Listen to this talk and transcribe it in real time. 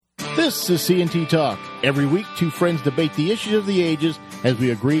This is CNT Talk. Every week, two friends debate the issues of the ages as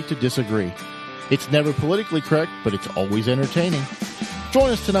we agree to disagree. It's never politically correct, but it's always entertaining. Join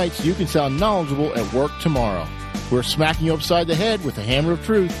us tonight so you can sound knowledgeable at work tomorrow. We're smacking you upside the head with the hammer of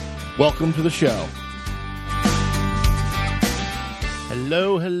truth. Welcome to the show.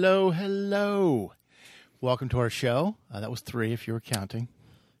 Hello, hello, hello. Welcome to our show. That was 3 if you were counting.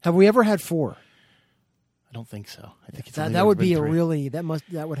 Have we ever had 4? I don't think so. I think it's that would be 3.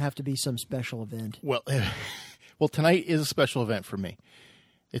 That would have to be some special event. Well, tonight is a special event for me.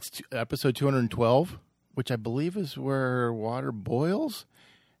 It's episode 212, which I believe is where water boils,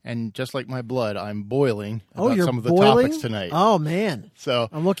 and just like my blood, I'm boiling about some of the topics tonight. Oh man! So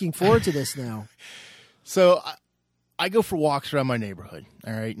I'm looking forward to this now. So I go for walks around my neighborhood.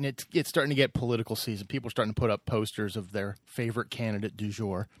 All right, and it's starting to get political season. People are starting to put up posters of their favorite candidate du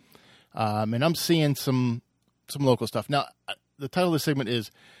jour. And I'm seeing some local stuff. Now, the title of the segment is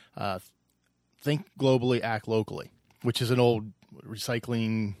Think Globally, Act Locally, which is an old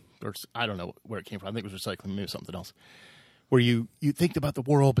recycling, or I don't know where it came from. I think it was recycling, maybe something else, where you think about the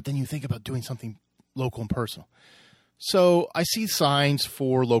world, but then you think about doing something local and personal. So I see signs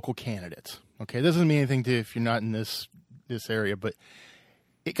for local candidates. Okay, this doesn't mean anything to if you're not in this area, but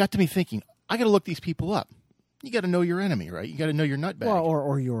it got to me thinking, I got to look these people up. You got to know your enemy, right? You got to know your nutbag. Well,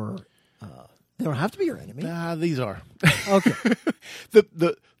 or your... they don't have to be your enemy. These are. Okay.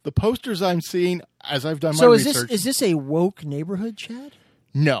 The posters I'm seeing as I've done my research. So is this a woke neighborhood, Chad?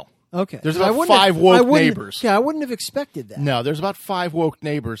 No. Okay. There's about 5 woke neighbors. Yeah, I wouldn't have expected that. No, there's about 5 woke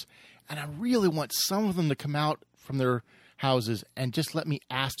neighbors, and I really want some of them to come out from their houses and just let me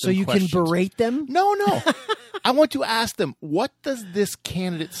ask them questions. So you can berate them? No. I want to ask them, what does this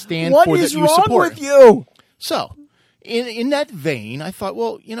candidate stand for that you support? What is wrong with you? So, in that vein, I thought,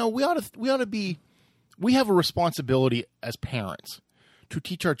 well, we ought to be. We have a responsibility as parents to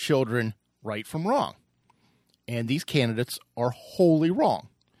teach our children right from wrong, and these candidates are wholly wrong.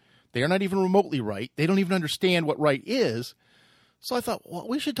 They are not even remotely right. They don't even understand what right is. So I thought, well,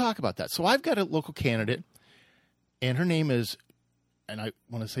 we should talk about that. So I've got a local candidate, and her name is, and I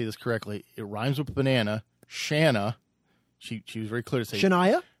want to say this correctly. It rhymes with banana. Shanna. She was very clear to say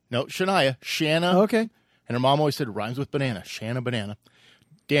Shania? No, Shania. Shanna. Okay. And her mom always said, rhymes with banana. Shanna Banana.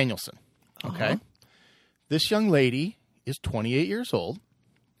 Danielson. Okay. Uh-huh. This young lady is 28 years old.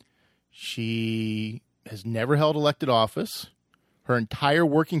 She has never held elected office. Her entire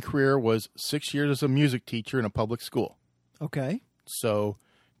working career was 6 years as a music teacher in a public school. Okay. So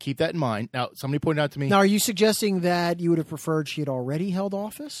keep that in mind. Now, somebody pointed out to me. Now, are you suggesting that you would have preferred she had already held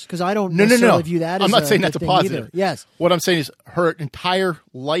office? Because I don't necessarily view that as I'm not saying that's a positive. Either. Yes. What I'm saying is her entire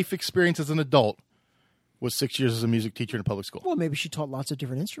life experience as an adult was 6 years as a music teacher in a public school. Well, maybe she taught lots of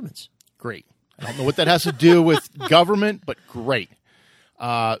different instruments. Great. I don't know what that has to do with government, but great.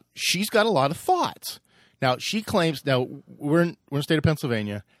 She's got a lot of thoughts. Now, she claims, we're in the state of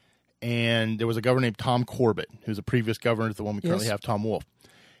Pennsylvania, and there was a governor named Tom Corbett, who's a previous governor to the one we currently have, Tom Wolf.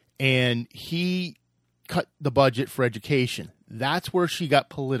 And he cut the budget for education. That's where she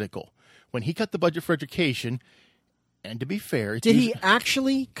got political. When he cut the budget for education, and to be fair... Did he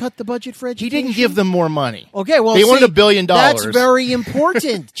actually cut the budget for education? He didn't give them more money. Okay, well, they wanted $1 billion. That's very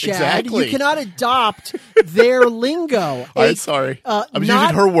important, Chad. Exactly. You cannot adopt their lingo. I'm sorry. I'm using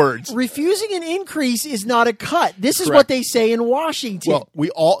her words. Refusing an increase is not a cut. This is what they say in Washington.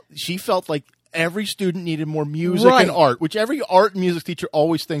 Well, she felt like every student needed more music and art, which every art and music teacher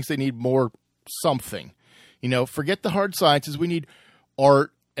always thinks they need more something. Forget the hard sciences. We need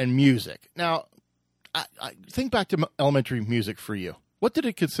art and music. Now, I think back to elementary music for you. What did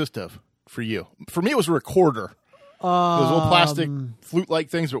it consist of for you? For me, it was a recorder. Those little plastic flute-like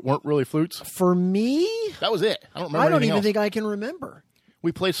things that weren't really flutes. For me? That was it. I don't remember I don't anything even else. think I can remember.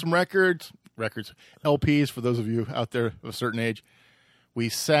 We played some records, LPs for those of you out there of a certain age. We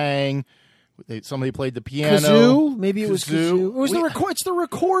sang. Somebody played the piano. Kazoo? Maybe it was kazoo. It was it's the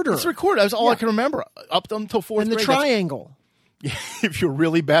recorder. It's the recorder. That's all I can remember up until 4th grade. And the triangle. If you're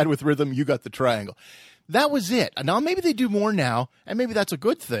really bad with rhythm, you got the triangle. That was it. Now, maybe they do more now, and maybe that's a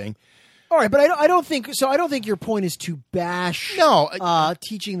good thing. All right, but I don't think so. I don't think your point is to bash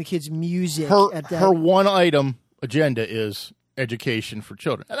teaching the kids music. Her one-item agenda is education for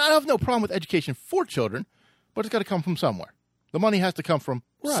children. And I have no problem with education for children, but it's got to come from somewhere. The money has to come from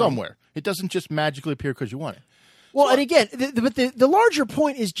somewhere. It doesn't just magically appear because you want it. Well, and again, the larger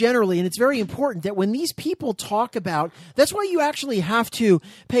point is generally, and it's very important, that when these people talk about, that's why you actually have to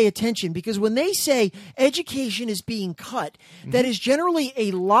pay attention, because when they say education is being cut, that is generally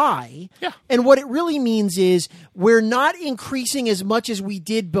a lie. Yeah. And what it really means is we're not increasing as much as we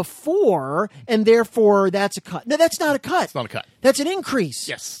did before, and therefore that's a cut. No, that's not a cut. It's not a cut. That's an increase.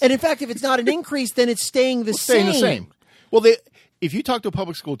 Yes. And in fact, if it's not an increase, then it's staying the same. Staying the same. Well, if you talk to a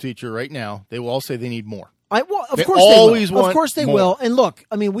public school teacher right now, they will all say they need more. Of They course always they will. want Of course they more. will. And look,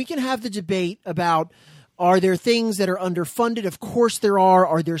 I mean, we can have the debate about, are there things that are underfunded? Of course there are.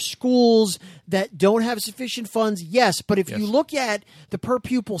 Are there schools that don't have sufficient funds? Yes. But if you look at the per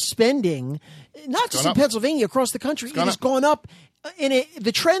pupil spending, not just in Pennsylvania, across the country, it has gone up.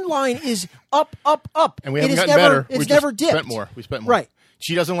 The trend line is up, up, up. And we haven't gotten better. It's never dipped. We spent more. Right.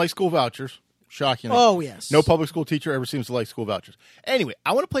 She doesn't like school vouchers. Shockingly. Oh, yes. No public school teacher ever seems to like school vouchers. Anyway,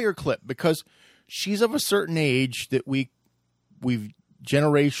 I want to play her clip because she's of a certain age that we've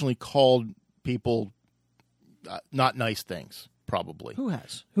generationally called people not nice things, probably. Who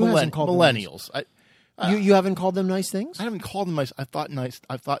has? Who hasn't called millennials. Them nice? You haven't called them nice things? I haven't called them nice. I thought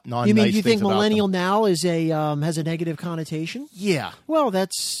non-nice things. You think millennial about them. now is has a negative connotation? Yeah. Well,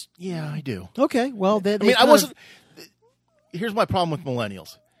 I do. Okay. Well, Here's my problem with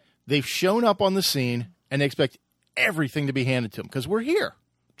millennials. They've shown up on the scene and they expect everything to be handed to them because we're here.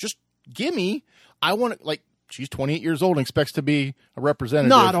 Just gimme. I want to, she's 28 years old and expects to be a representative.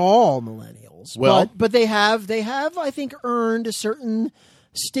 Not all millennials. Well, but they have, I think, earned a certain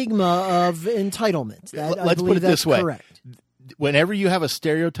stigma of entitlement. Let's put it this way. Correct. Whenever you have a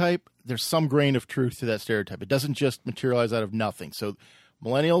stereotype, there's some grain of truth to that stereotype. It doesn't just materialize out of nothing. So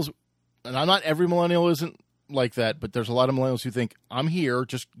millennials, and I'm not every millennial isn't like that, but there's a lot of millennials who think, I'm here,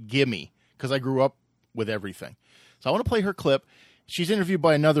 just gimme, because I grew up with everything. So I want to play her clip. She's interviewed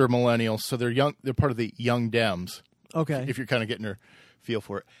by another millennial, so they're young. They're part of the young Dems. Okay. If you're kind of getting her feel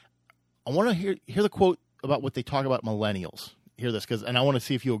for it. I want to hear the quote about what they talk about millennials. Hear this, and I want to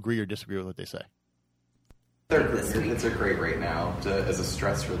see if you agree or disagree with what they say. Your kids are great right now as a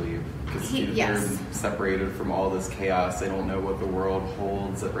stress relief because they're separated from all this chaos. They don't know what the world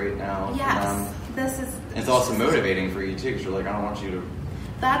holds right now. Yes, it's also motivating for you too because you're like, I don't want you to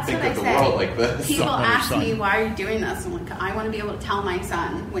think of the say. world like this. People ask me, why are you doing this? I'm like, I want to be able to tell my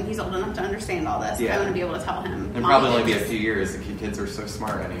son when he's old enough to understand all this. I want to be able to tell him. And probably only be a few years. The kids are so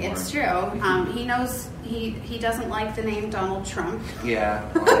smart anymore. It's true. He knows he doesn't like the name Donald Trump.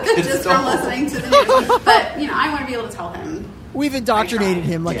 Yeah. Just from listening to the news. But, I want to be able to tell him. We've indoctrinated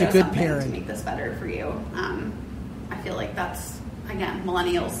him like a good parent. To make this better for you. I feel like that's, again,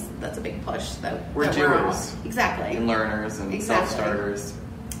 millennials, that's a big push. We're doers. Exactly. And learners and self-starters.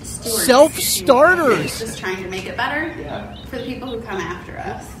 Stewards. Self-starters. Just trying to make it better for the people who come after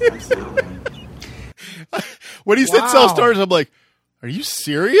us. Absolutely. When he said self-starters, I'm like, are you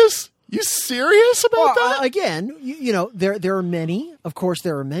serious? You serious about that? Again, there are many. Of course,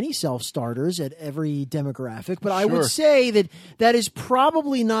 there are many self-starters at every demographic. But I would say that is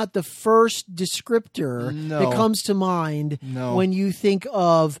probably not the first descriptor that comes to mind when you think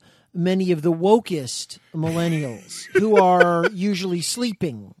of many of the wokest millennials who are usually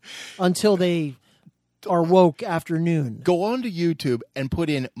sleeping until they are woke after noon. Go on to YouTube and put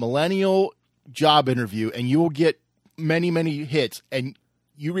in millennial job interview, and you will get many, many hits. And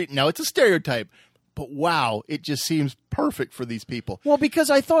you read now, it's a stereotype, but wow, it just seems perfect for these people. Well, because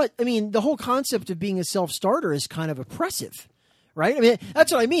the whole concept of being a self-starter is kind of oppressive. Right? I mean,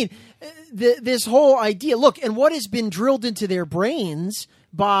 that's what I mean. This whole idea, look, and what has been drilled into their brains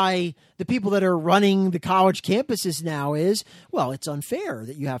by the people that are running the college campuses now is, well, it's unfair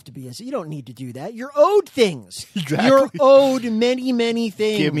that you have to be you don't need to do that. You're owed things. Exactly. You're owed many, many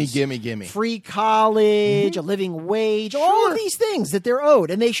things. Gimme. Free college, a living wage, all of these things that they're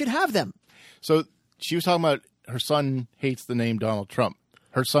owed, and they should have them. So she was talking about her son hates the name Donald Trump.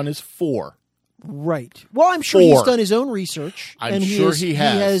 Her son is 4. Right. Well, I'm sure he's done his own research. I'm sure he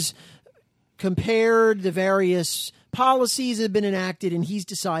has. He has compared the various policies that have been enacted, and he's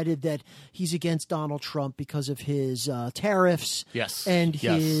decided that he's against Donald Trump because of his tariffs and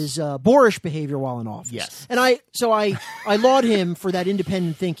his boorish behavior while in office. Yes. And I laud him for that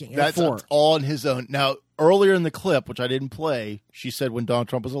independent thinking. That's all on his own. Now, earlier in the clip, which I didn't play, she said when Donald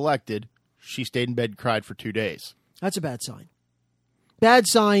Trump was elected, she stayed in bed and cried for 2 days. That's a bad sign. Bad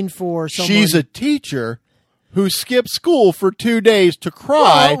sign for someone. She's a teacher who skipped school for 2 days to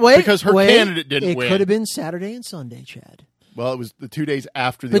cry because her candidate didn't win. It could have been Saturday and Sunday, Chad. Well, it was the 2 days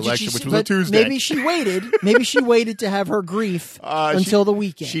after the election, which was a Tuesday. Maybe she waited. Maybe she waited to have her grief until the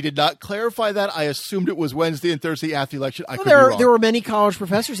weekend. She did not clarify that. I assumed it was Wednesday and Thursday after the election. I could be wrong. There were many college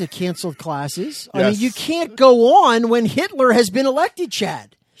professors that canceled classes. Yes. I mean, you can't go on when Hitler has been elected,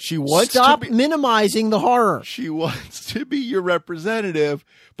 Chad. She wants Stop minimizing the horror. She wants to be your representative,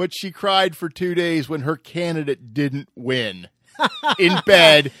 but she cried for 2 days when her candidate didn't win. In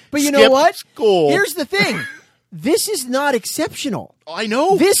bed. But you know what? School. Here's the thing. This is not exceptional. I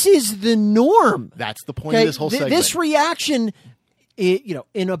know. This is the norm. That's the point of this whole segment. This reaction,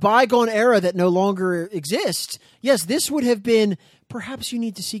 in a bygone era that no longer exists, yes, this would have been, perhaps you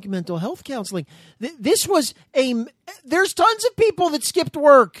need to seek mental health counseling. There's tons of people that skipped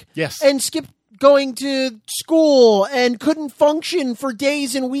work. Yes. And skipped going to school and couldn't function for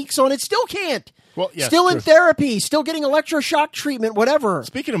days and weeks on it. Still can't. Well, yes, still in therapy, still getting electroshock treatment, whatever.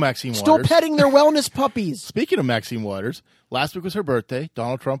 Speaking of Maxine Waters. Still petting their wellness puppies. Speaking of Maxine Waters, last week was her birthday.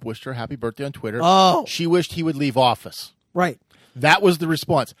 Donald Trump wished her happy birthday on Twitter. Oh. She wished he would leave office. Right. That was the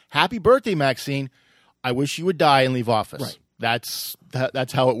response. Happy birthday, Maxine. I wish you would die and leave office. Right.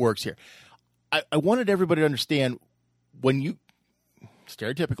 That's how it works here. I wanted everybody to understand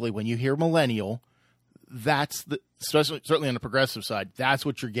stereotypically, when you hear millennial, certainly on the progressive side, that's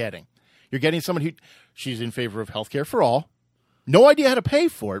what you're getting. You're getting someone she's in favor of healthcare for all. No idea how to pay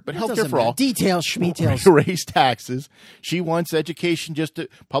for it, but healthcare for all. Details, schmeetails. Raise taxes. She wants education,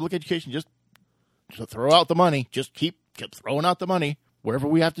 public education, just to throw out the money. Just keep throwing out the money. Wherever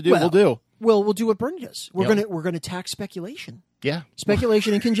we have to do, we'll do. Well, we'll do what Bernie does. We're gonna tax speculation. Yeah.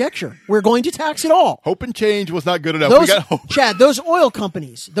 Speculation and conjecture. We're going to tax it all. Hope and change was not good enough. Chad, those oil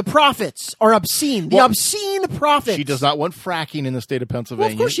companies, the profits are obscene. Obscene profits. She does not want fracking in the state of Pennsylvania,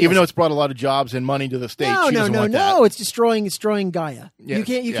 well, of course even though it's brought a lot of jobs and money to the state. No. It's destroying Gaia. Yes,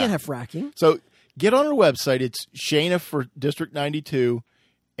 you can't have fracking. So get on her website. It's Shana for District 92,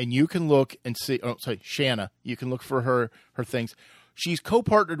 and you can look and see. Oh, sorry, Shanna. You can look for her things. She's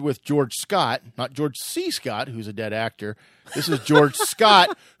co-partnered with George Scott, not George C. Scott, who's a dead actor. This is George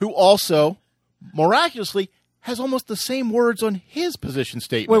Scott, who also, miraculously, has almost the same words on his position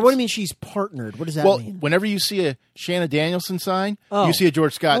statement. Wait, what do you mean she's partnered? What does that mean? Well, whenever you see a Shanna Danielson sign, you see a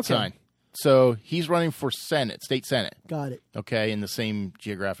George Scott sign. So he's running for state Senate. Got it. Okay, in the same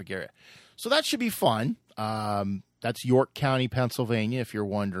geographic area. So that should be fun. That's York County, Pennsylvania, if you're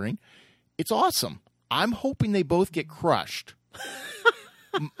wondering. It's awesome. I'm hoping they both get crushed.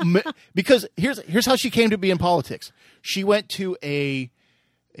 Because here's how she came to be in politics. She went to a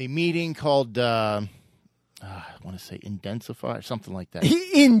meeting called I want to say Indensify or something like that.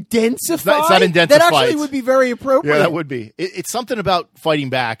 Indensify? It's not Indensify. That actually would be very appropriate. Yeah, that would be. It's something about fighting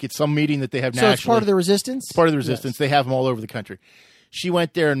back. It's some meeting that they have nationally. So it's part of the resistance? It's part of the resistance. Yes. They have them all over the country. She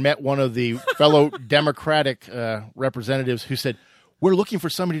went there and met one of the fellow Democratic representatives who said, "We're looking for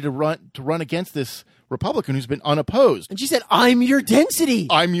somebody to run against this Republican who's been unopposed." And she said, "I'm your density.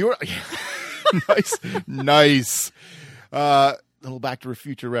 I'm your..." Nice. A little Back to the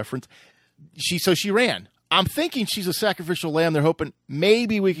Future reference. She ran. I'm thinking she's a sacrificial lamb. They're hoping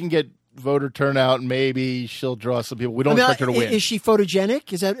maybe we can get voter turnout and maybe she'll draw some people. We don't expect her to win. Is she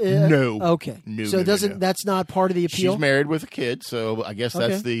photogenic? Is that no? Okay. No, so that's not part of the appeal? She's married with a kid, so I guess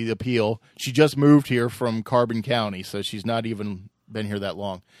that's the appeal. She just moved here from Carbon County, so she's not even been here that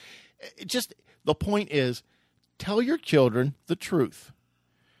long. The point is, tell your children the truth.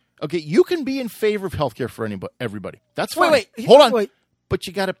 Okay, you can be in favor of healthcare for everybody. That's fine. Wait. Hold on. But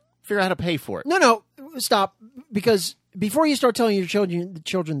you got to figure out how to pay for it. No, stop. Because before you start telling your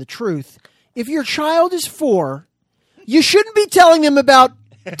children the truth, if your child is 4, you shouldn't be telling them about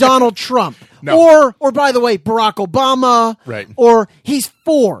Donald Trump. No. Or by the way, Barack Obama. Right. Or he's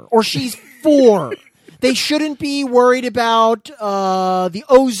 4 or she's 4. They shouldn't be worried about the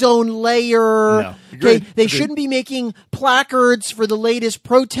ozone layer. No. They shouldn't be making placards for the latest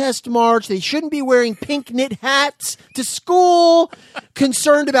protest march. They shouldn't be wearing pink knit hats to school,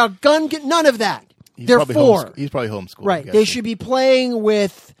 concerned about none of that. They're 4. He's probably homeschooled. Right. They should be playing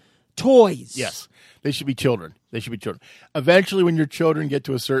with toys. Yes. They should be children. Eventually, when your children get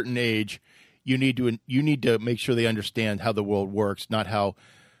to a certain age, you need to make sure they understand how the world works, not how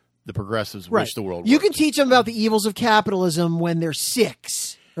the progressives wish the world works. You can teach them about the evils of capitalism when they're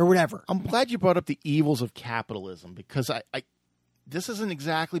 6 or whatever. I'm glad you brought up the evils of capitalism because this isn't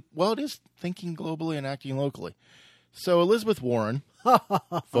exactly, it is thinking globally and acting locally. So Elizabeth Warren,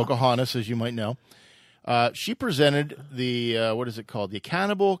 Pocahontas, as you might know, she presented the, what is it called? The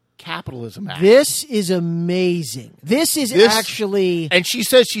Accountable Capitalism Act. This is amazing. This actually... And she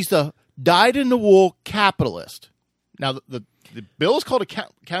says she's the dyed-in-the-wool capitalist. Now, the bill is called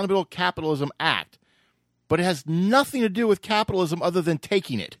Accountable Capitalism Act, but it has nothing to do with capitalism other than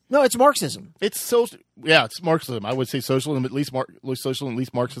taking it. No, it's Marxism. It's it's Marxism. I would say socialism, at least socialism, at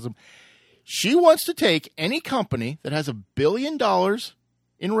least Marxism. She wants to take any company that has $1 billion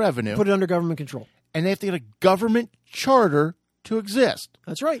in revenue, put it under government control, and they have to get a government charter to exist.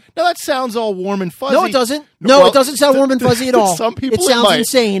 That's right. Now that sounds all warm and fuzzy. No, it doesn't. No, it doesn't sound warm and fuzzy at all. Some people, it sounds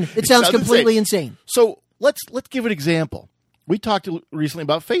insane. It sounds completely insane. So let's give an example. We talked recently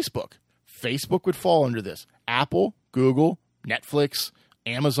about Facebook. Facebook would fall under this. Apple, Google, Netflix,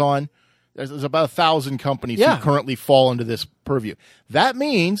 Amazon. There's about 1,000 companies who currently fall under this purview. That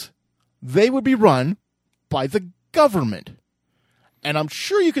means they would be run by the government. And I'm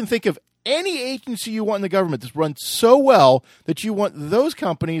sure you can think of any agency you want in the government that's run so well that you want those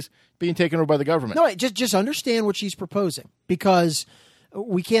companies being taken over by the government. No, just understand what she's proposing, because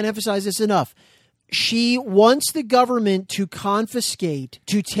we can't emphasize this enough. She wants the government to confiscate,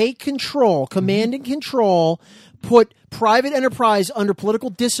 to take control, command and control, put private enterprise under political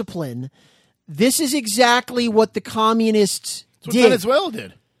discipline. This is exactly what the communists did. Venezuela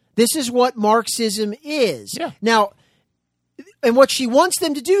did. This is what Marxism is. Yeah. Now, and what she wants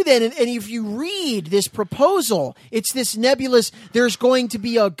them to do then, and if you read this proposal, it's this nebulous, there's going to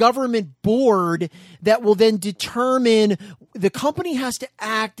be a government board that will then determine the company has to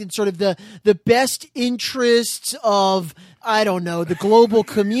act in sort of the best interests of, I don't know, the global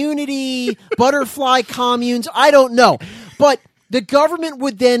community, butterfly communes, I don't know. But the government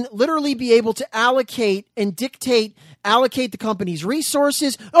would then literally be able to allocate the company's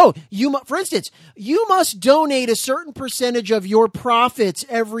resources. Oh, for instance, you must donate a certain percentage of your profits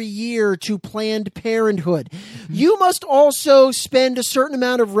every year to Planned Parenthood. You must also spend a certain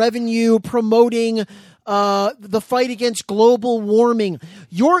amount of revenue promoting the fight against global warming.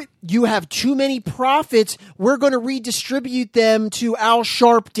 You have too many profits. We're going to redistribute them to Al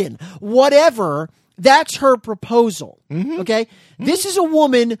Sharpton. Whatever. That's her proposal. Okay? This is a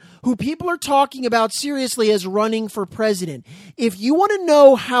woman who people are talking about seriously as running for president. If you want to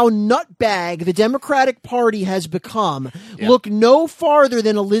know how nutbag the Democratic Party has become, look no farther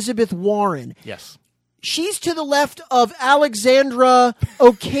than Elizabeth Warren. Yes. She's to the left of Alexandra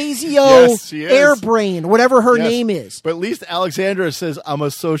Ocasio-Airbrain, whatever her name is. But at least Alexandra says, I'm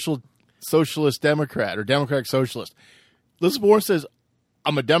a socialist Democrat or Democratic socialist. Elizabeth Warren says,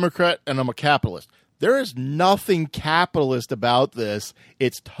 I'm a Democrat and I'm a capitalist. There is nothing capitalist about this.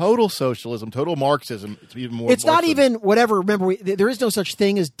 It's total socialism, total Marxism. It's even more. It's Marxism. Not even whatever. Remember, there is no such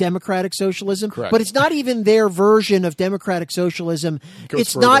thing as democratic socialism. Correct. But it's not even their version of democratic socialism.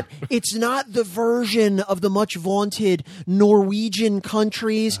 It's not the version of the much vaunted Norwegian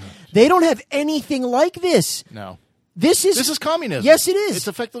countries. They don't have anything like this. No. This is communism. Yes, it is. It's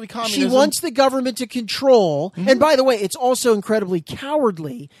effectively communism. She wants the government to control. And by the way, it's also incredibly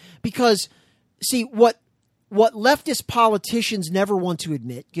cowardly because, see, what leftist politicians never want to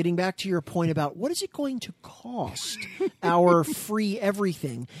admit, getting back to your point about what is it going to cost our free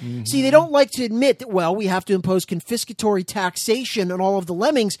everything. See, they don't like to admit that, well, we have to impose confiscatory taxation on all of the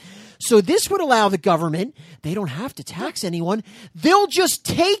lemmings. So this would allow the government, they don't have to tax anyone. They'll just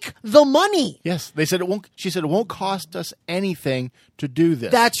take the money. Yes. They said it won't. She said it won't cost us anything to do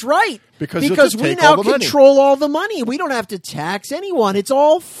this. That's right. Because we now control all the money. We don't have to tax anyone. It's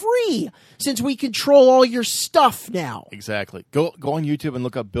all free since we control all your stuff now. Exactly. Go on YouTube and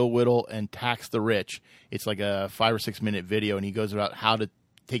look up Bill Whittle and Tax the Rich. It's like a 5 or 6 minute video, and he goes about how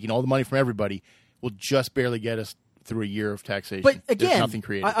taking all the money from everybody will just barely get us through a year of taxation. But again, there's nothing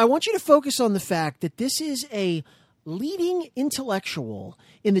creative. I want you to focus on the fact that this is a leading intellectual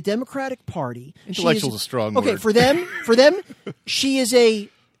in the Democratic Party. Intellectual is a strong word. Okay, for them, she is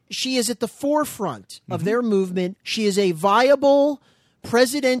at the forefront of their movement. She is a viable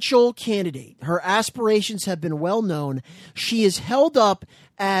presidential candidate. Her aspirations have been well known. She is held up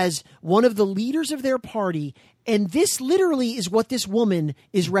as one of the leaders of their party, and this literally is what this woman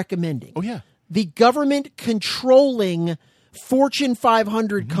is recommending. Oh, yeah. The government controlling Fortune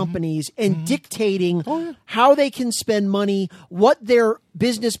 500 companies and dictating how they can spend money, what their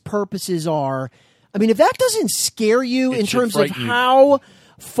business purposes are. I mean, if that doesn't scare you in terms of how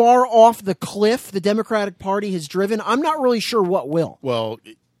far off the cliff the Democratic Party has driven, I'm not really sure what will. Well,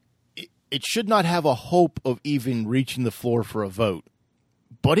 it should not have a hope of even reaching the floor for a vote,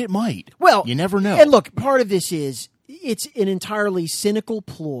 but it might. Well, you never know. And look, part of this is it's an entirely cynical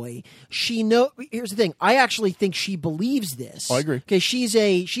ploy. Here's the thing. I actually think she believes this. I agree. Okay, she's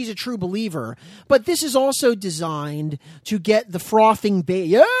a true believer. But this is also designed to get the frothing base.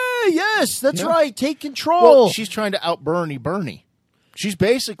 Yeah, yes, that's right. Take control. Well, she's trying to out Bernie. She's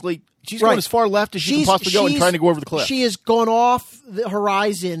basically going as far left as she can possibly go and trying to go over the cliff. She has gone off the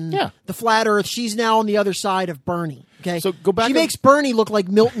horizon, the flat Earth. She's now on the other side of Bernie. Okay, so go back. She makes Bernie look like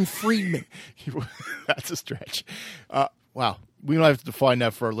Milton Friedman. That's a stretch. Wow, we don't have to define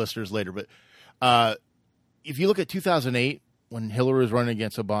that for our listeners later. But if you look at 2008 when Hillary was running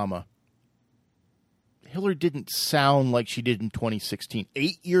against Obama, Hillary didn't sound like she did in 2016.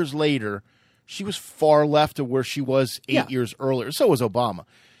 8 years later, she was far left of where she was 8 years earlier. So was Obama.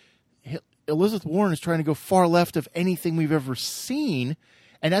 Elizabeth Warren is trying to go far left of anything we've ever seen,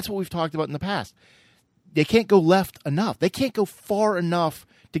 and that's what we've talked about in the past. They can't go left enough. They can't go far enough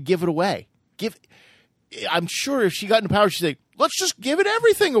to give it away. I'm sure if she got into power, she'd say, let's just give it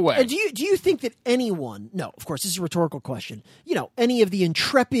everything away. And do you think that anyone, no, of course, this is a rhetorical question, any of the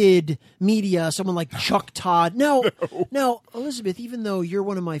intrepid media, someone like Chuck Todd, no, Elizabeth, even though you're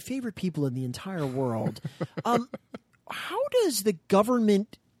one of my favorite people in the entire world, how does the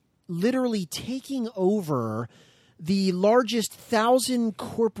government literally taking over the largest 1,000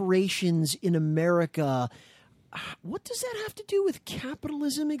 corporations in America, what does that have to do with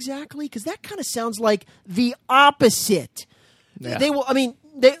capitalism exactly? Because that kind of sounds like the opposite. Yeah.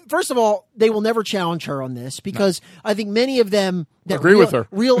 First of all, they will never challenge her on this because I think many of them that agree with her.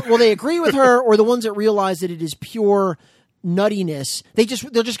 They agree with her, or the ones that realize that it is pure nuttiness. They're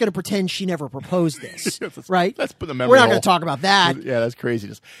just going to pretend she never proposed this, right? Let's put the memory. We're not going to talk about that. Yeah, that's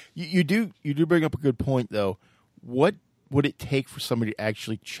craziness. You do bring up a good point though. What would it take for somebody to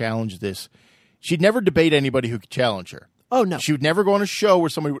actually challenge this? She'd never debate anybody who could challenge her. Oh no, she would never go on a show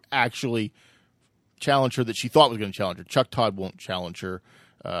where somebody would actually challenge her that she thought was going to challenge her. Chuck Todd won't challenge her.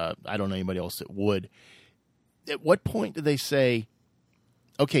 I don't know anybody else that would. At what point do they say,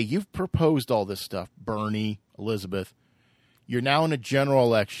 okay, you've proposed all this stuff, Bernie, Elizabeth, you're now in a general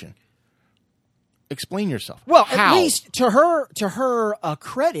election. Explain yourself. Well, how? At least to her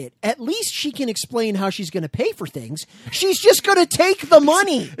credit, at least she can explain how she's going to pay for things. She's just going to take the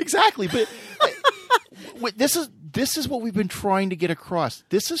money. Exactly. But this is what we've been trying to get across.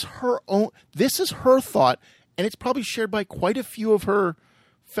 This is her thought, and it's probably shared by quite a few of her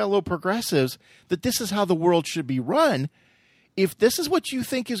fellow progressives, that this is how the world should be run. If this is what you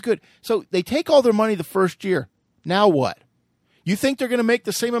think is good. So they take all their money the first year. Now what? You think they're going to make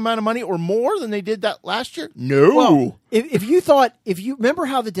the same amount of money or more than they did that last year? No. Well, if you remember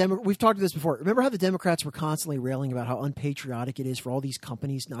how we've talked about this before. Remember how the Democrats were constantly railing about how unpatriotic it is for all these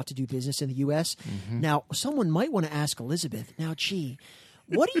companies not to do business in the U.S.? Mm-hmm. Now, someone might want to ask Elizabeth,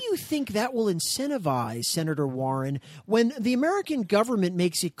 what do you think that will incentivize, Senator Warren, when the American government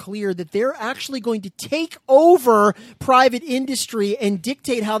makes it clear that they're actually going to take over private industry and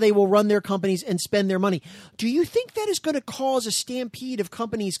dictate how they will run their companies and spend their money? Do you think that is going to cause a stampede of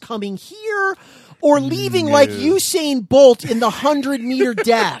companies coming here or leaving like Usain Bolt in the 100-meter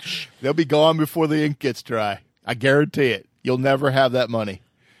dash? They'll be gone before the ink gets dry. I guarantee it. You'll never have that money.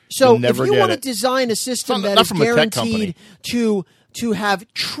 So if you want to design a system that is guaranteed to have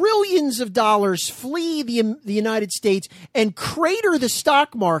trillions of dollars flee the United States and crater the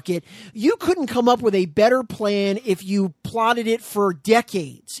stock market, you couldn't come up with a better plan if you plotted it for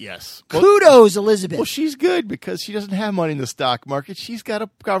decades. Yes. Kudos, Elizabeth. Well, she's good because she doesn't have money in the stock market. She's got a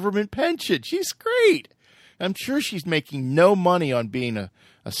government pension. She's great. I'm sure she's making no money on being a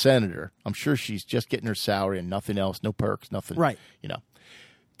senator. I'm sure she's just getting her salary and nothing else, no perks, nothing. Right.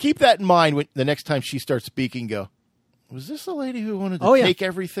 Keep that in mind when the next time she starts speaking, go, was this the lady who wanted to take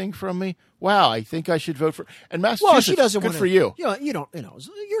everything from me? Wow, I think I should vote for. And Massachusetts, well, she doesn't good for you. You don't.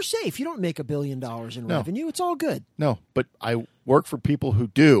 You're safe. You don't make $1 billion in revenue. It's all good. No, but I work for people who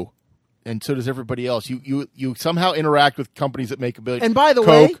do, and so does everybody else. You somehow interact with companies that make $1 billion. And by the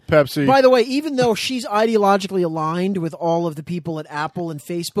Coke, Pepsi. By the way, even though she's ideologically aligned with all of the people at Apple and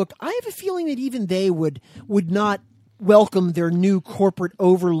Facebook, I have a feeling that even they would not welcome their new corporate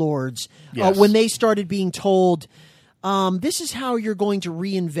overlords when they started being told, this is how you're going to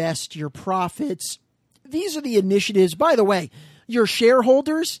reinvest your profits. These are the initiatives. By the way, your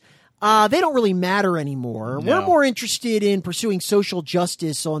shareholders, they don't really matter anymore. No. We're more interested in pursuing social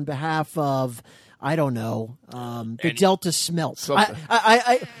justice on behalf of, I don't know, the Delta Smelt.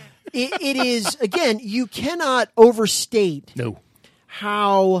 It is, again, you cannot overstate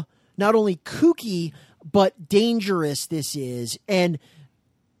how not only kooky but dangerous this is. And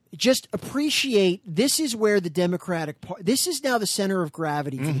just appreciate this is where the Democratic Party, this is now the center of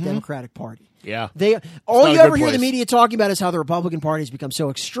gravity for the Democratic Party. Yeah. All you ever hear the media talking about is how the Republican Party has become so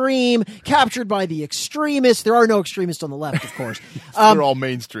extreme, captured by the extremists. There are no extremists on the left, of course. They're all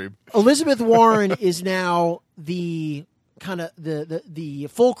mainstream. Elizabeth Warren is now the kind of the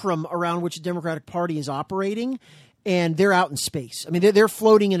fulcrum around which the Democratic Party is operating. and they're out in space. I mean, they're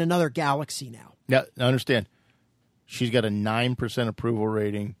floating in another galaxy now. Now, understand, she's got a 9% approval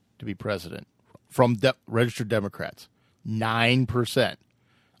rating to be president from registered Democrats. 9%.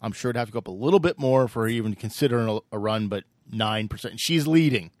 I'm sure it'd have to go up a little bit more for her even considering a run, but 9%. She's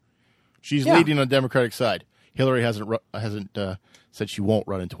leading. She's leading on the Democratic side. Hillary hasn't said she won't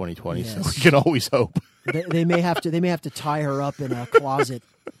run in 2020, so we can always hope. They may have to tie her up in a closet.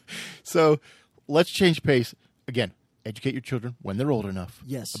 So let's change pace. Again, educate your children when they're old enough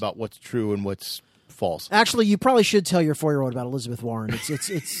about what's true and what's false. Actually, you probably should tell your 4-year-old about Elizabeth Warren. It's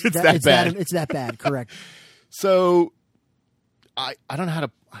that bad. It's that bad, correct. So I don't know how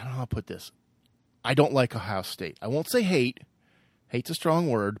to put this. I don't like Ohio State. I won't say hate. Hate's a strong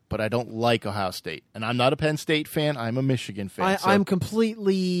word, but I don't like Ohio State. And I'm not a Penn State fan. I'm a Michigan fan. I'm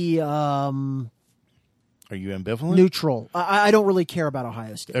completely Are you ambivalent? Neutral. I don't really care about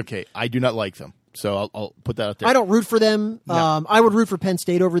Ohio State. Okay, I do not like them. So I'll put that out there. I don't root for them. No. I would root for Penn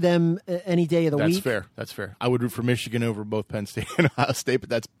State over them any day of the week. That's fair. I would root for Michigan over both Penn State and Ohio State,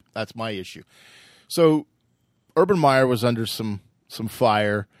 but that's my issue. So Urban Meyer was under some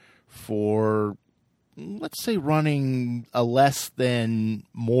fire for, let's say, running a less than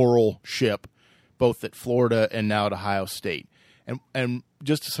moral ship, both at Florida and now at Ohio State. And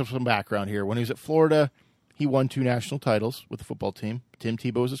just some background here, when he was at Florida, he won 2 national titles with the football team. Tim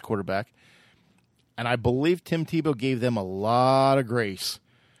Tebow was his quarterback. And I believe Tim Tebow gave them a lot of grace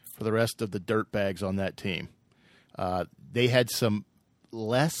for the rest of the dirtbags on that team. They had some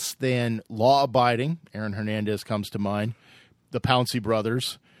less than law-abiding. Aaron Hernandez comes to mind. The Pouncey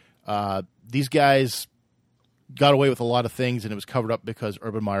brothers. These guys got away with a lot of things, and it was covered up because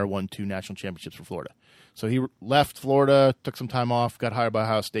Urban Meyer won 2 national championships for Florida. So he left Florida, took some time off, got hired by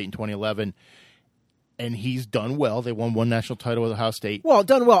Ohio State in 2011. And he's done well. They won 1 national title with Ohio State. Well,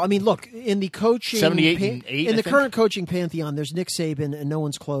 done well. I mean, look, in the coaching 78 and 8, in the current coaching pantheon, there's Nick Saban and no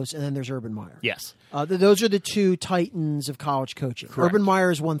one's close, and then there's Urban Meyer. Yes. Those are the 2 titans of college coaching. Correct. Urban Meyer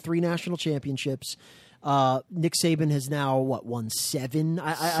has won 3 national championships. Nick Saban has now, won 7?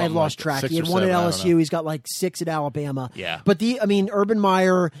 I lost track. He had 1 at LSU. He's got like 6 at Alabama. Yeah. But Urban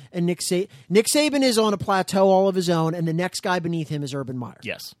Meyer and Nick Saban is on a plateau all of his own, and the next guy beneath him is Urban Meyer.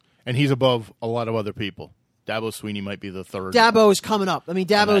 Yes. And he's above a lot of other people. Dabo Swinney might be the third. Dabo is coming up. I mean,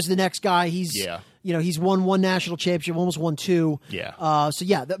 Dabo's the next guy. He's Yeah. He's won 1 national championship, almost won 2. Yeah.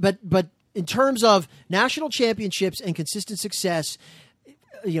 But in terms of national championships and consistent success,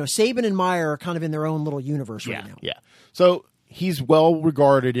 Saban and Meyer are kind of in their own little universe right now. Yeah. So he's well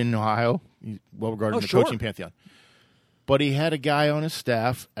regarded in Ohio. He's well regarded in the coaching pantheon. But he had a guy on his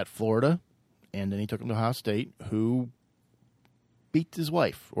staff at Florida, and then he took him to Ohio State, who beat his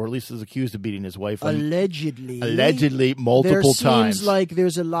wife, or at least is accused of beating his wife. Allegedly multiple times. There seems like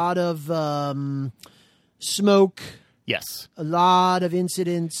there's a lot of smoke. Yes. A lot of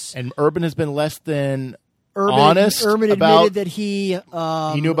incidents. And Urban has been less than honest Urban about... admitted that he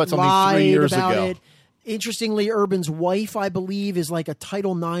knew about something 3 years ago. It. Interestingly, Urban's wife, I believe, is like a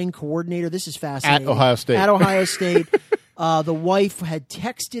Title IX coordinator. This is fascinating. At Ohio State. The wife had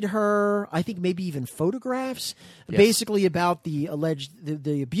texted her, I think maybe even photographs, basically about the alleged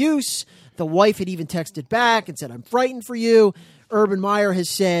the abuse. The wife had even texted back and said, "I'm frightened for you." Urban Meyer has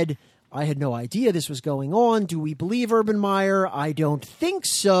said, "I had no idea this was going on." Do we believe Urban Meyer? I don't think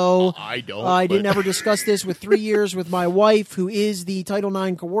so. I don't. I didn't ever discuss this with 3 years with my wife, who is the Title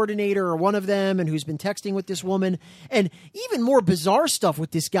IX coordinator or one of them, and who's been texting with this woman. And even more bizarre stuff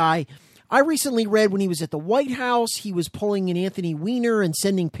with this guy. I recently read when he was at the White House, he was pulling an Anthony Weiner and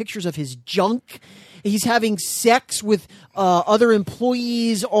sending pictures of his junk. He's having sex with other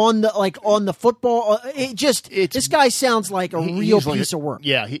employees on the football. This guy sounds like a real piece of work.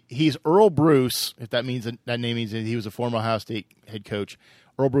 Yeah, he's Earl Bruce. If that means that name means that he was a former Ohio State head coach.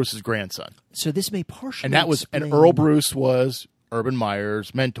 Earl Bruce's grandson. So this may partially and Earl Bruce was Urban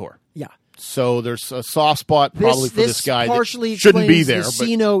Meyer's mentor. Yeah. So there's a soft spot probably for this guy partially that shouldn't be there. The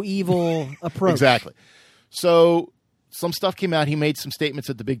see no evil approach. Exactly. So some stuff came out. He made some statements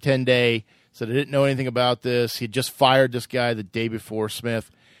at the Big Ten Day, said he didn't know anything about this. He had just fired this guy the day before,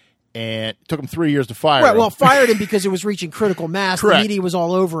 Smith, and it took him 3 years to fire him. Well, fired him because it was reaching critical mass. Correct. The media was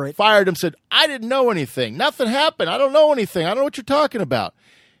all over it. Fired him, said, "I didn't know anything. Nothing happened. I don't know anything. I don't know what you're talking about."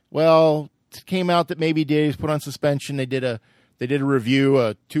 Well, it came out that maybe he did. He was put on suspension. They did a review,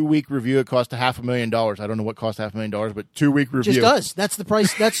 a 2-week review. It cost $500,000. I don't know what cost $500,000, but 2-week review. Just does. That's the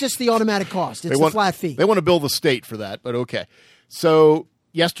price. That's just the automatic cost. It's the flat fee. They want to bill the state for that, but okay. So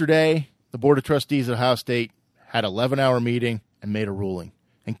yesterday, the Board of Trustees at Ohio State had an 11-hour meeting and made a ruling.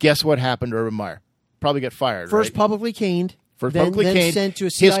 And guess what happened to Urban Meyer? Probably got fired. First right? publicly caned. First then publicly caned. Sent to a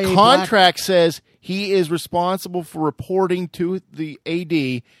CIA His contract says He is responsible for reporting to the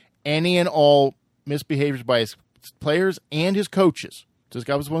AD any and all misbehaviors by his players and his coaches. So this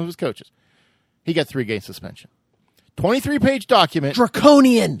guy was one of his coaches. He got 3-game suspension. 23-page document.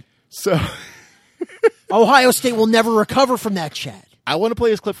 Draconian. So Ohio State will never recover from that, Chad. I want to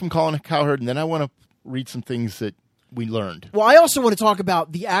play this clip from Colin Cowherd, and then I want to read some things that we learned. Well, I also want to talk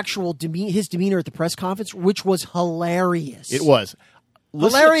about the actual his demeanor at the press conference, which was hilarious. It was.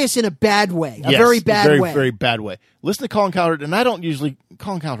 Hilarious in a bad way. Yes, very bad very, way. very bad way. Listen to Colin Cowherd, and I don't usually...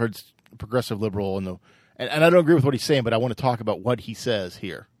 Colin Cowherd's a progressive liberal, and I don't agree with what he's saying, but I want to talk about what he says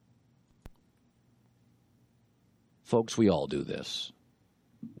here. Folks, we all do this.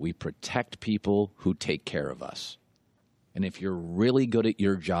 We protect people who take care of us. And if you're really good at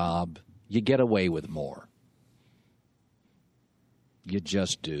your job, you get away with more. You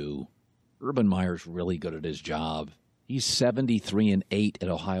just do. Urban Meyer's really good at his job. He's 73-8 at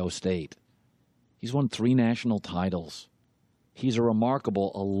Ohio State. He's won 3 national titles. He's a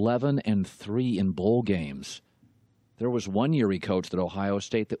remarkable 11-3 in bowl games. There was one year he coached at Ohio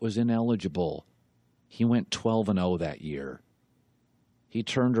State that was ineligible. He went 12-0 that year. He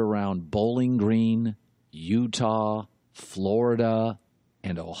turned around Bowling Green, Utah, Florida,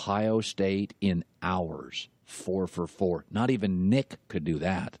 and Ohio State in hours. 4 for 4. Not even Nick could do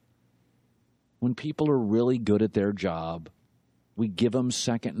that. When people are really good at their job, we give them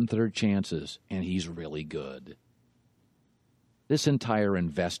second and third chances, and he's really good. This entire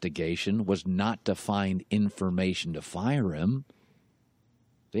investigation was not to find information to fire him.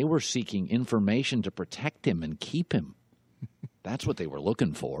 They were seeking information to protect him and keep him. That's what they were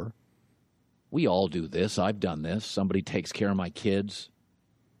looking for. We all do this. I've done this. Somebody takes care of my kids.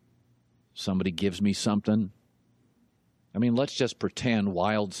 Somebody gives me something. I mean, let's just pretend,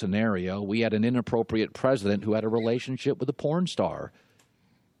 wild scenario, we had an inappropriate president who had a relationship with a porn star.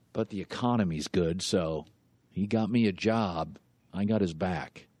 But the economy's good, so he got me a job. I got his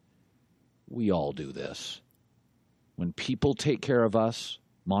back. We all do this. When people take care of us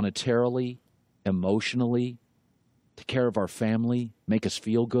monetarily, emotionally, take care of our family, make us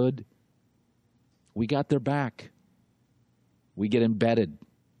feel good, we got their back. We get embedded.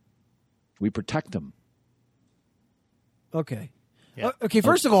 We protect them. Okay. Yeah. Okay.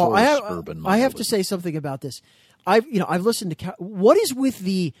 First of all, I have to say something about this. I've listened to what is with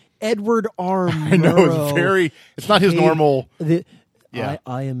the Edward R. Murrow? I know it's not his normal. Yeah,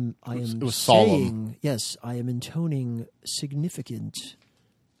 I am it was saying solemn. Yes, I am intoning significant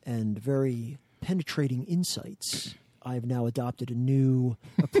and very penetrating insights. I've now adopted a new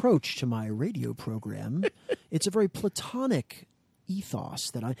approach to my radio program. It's a very platonic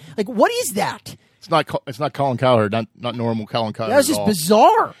ethos that I like. What is that? It's not Colin Cowherd, not normal Colin Cowherd. That's just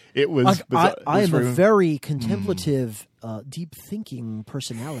bizarre. It was bizarre. I am a very contemplative, deep thinking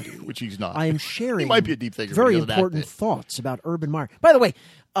personality, which he's not. I am sharing. He might be a deep thinker. Very important thoughts about Urban Meyer. By the way,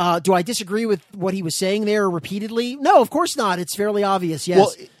 do I disagree with what he was saying there repeatedly? No, of course not. It's fairly obvious. Yes.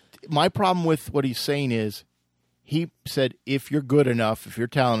 Well, my problem with what he's saying is, he said, if you're good enough, if you're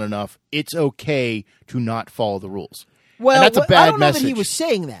talented enough, it's okay to not follow the rules. Well, and that's a bad I don't know message. that he was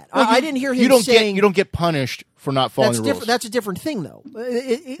saying that. Well, I didn't hear him saying... You don't get punished for not following the rules. That's a different thing, though.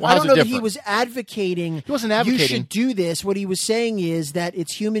 I don't know that he was advocating... He wasn't advocating. You should do this. What he was saying is that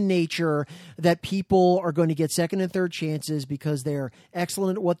it's human nature that people are going to get second and third chances because they're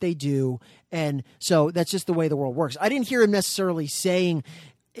excellent at what they do. And so that's just the way the world works. I didn't hear him necessarily saying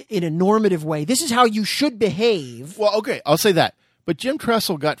in a normative way, this is how you should behave. Well, okay, I'll say that. But Jim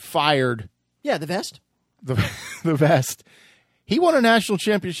Tressel got fired. Yeah, the vest. The vest. He won a national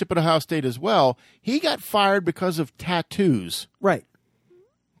championship at Ohio State as well. He got fired because of tattoos. Right.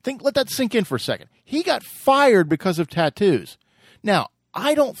 Let that sink in for a second. He got fired because of tattoos. Now,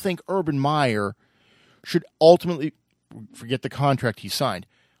 I don't think Urban Meyer should ultimately forget the contract he signed.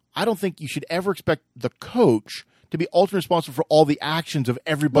 I don't think you should ever expect the coach to be ultimately responsible for all the actions of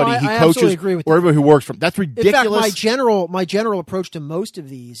everybody he coaches agree with or everybody who works for him. That's ridiculous. In fact, my general approach to most of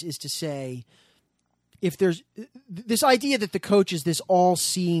these is to say, if there's this idea that the coach is this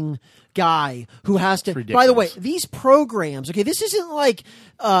all-seeing guy who has to... By the way, these programs, okay, this isn't like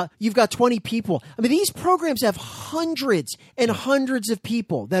you've got 20 people. I mean, these programs have hundreds and hundreds of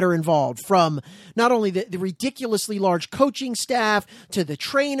people that are involved, from not only the ridiculously large coaching staff to the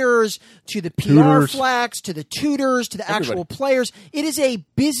trainers to the PR flags to the tutors to the actual players. It is a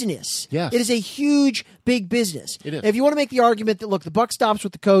business. Yes. It is a huge, big business. It is. If you want to make the argument that, look, the buck stops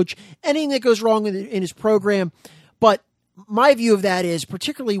with the coach, anything that goes wrong in his program, but my view of that is,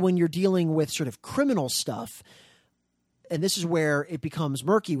 particularly when you're dealing with sort of criminal stuff, and this is where it becomes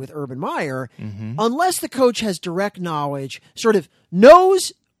murky with Urban Meyer, unless the coach has direct knowledge, sort of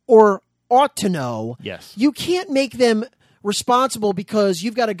knows or ought to know. Yes. You can't make them responsible because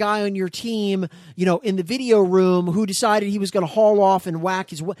you've got a guy on your team, in the video room who decided he was going to haul off and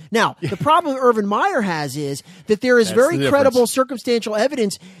whack his. Now, the problem Urban Meyer has is that there is very credible circumstantial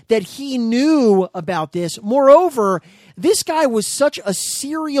evidence that he knew about this. Moreover, this guy was such a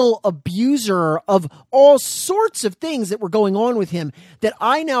serial abuser of all sorts of things that were going on with him that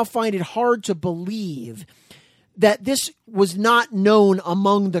I now find it hard to believe that this was not known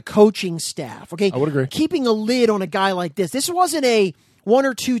among the coaching staff. Okay, I would agree. Keeping a lid on a guy like this. This wasn't a one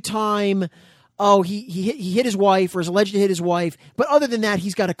or two time, he hit his wife or is alleged to hit his wife. But other than that,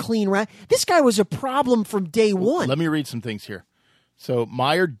 he's got a clean rap. This guy was a problem from day one. Let me read some things here. So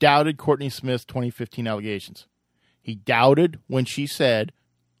Meyer doubted Courtney Smith's 2015 allegations. He doubted when she said,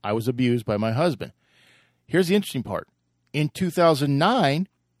 I was abused by my husband. Here's the interesting part. In 2009,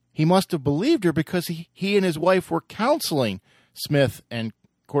 he must have believed her because he and his wife were counseling Smith and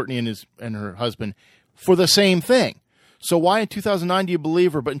Courtney and her husband for the same thing. So why in 2009 do you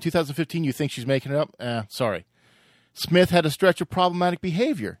believe her, but in 2015 you think she's making it up? Sorry. Smith had a stretch of problematic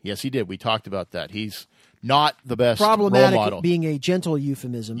behavior. Yes, he did. We talked about that. He's not the best problematic role model. Being a gentle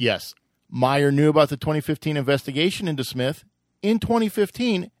euphemism. Yes. Meyer knew about the 2015 investigation into Smith in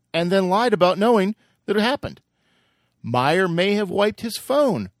 2015 and then lied about knowing that it happened. Meyer may have wiped his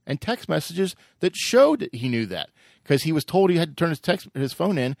phone and text messages that showed that he knew that because he was told he had to turn his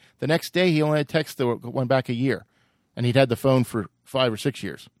phone in. The next day, he only had texts that went back a year, and he'd had the phone for 5 or 6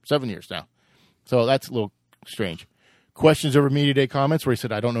 years, 7 years now. So that's a little strange. Questions over Media Day comments where he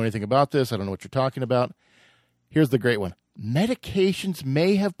said, I don't know anything about this. I don't know what you're talking about. Here's the great one. Medications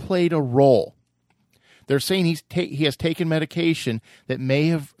may have played a role. They're saying he has taken medication that may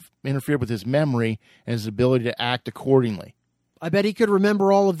have interfered with his memory and his ability to act accordingly. I bet he could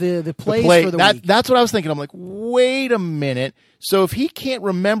remember all of the plays for the week. That's what I was thinking. I'm like, wait a minute. So if he can't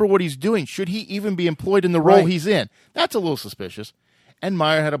remember what he's doing, should he even be employed in the role he's in? That's a little suspicious. And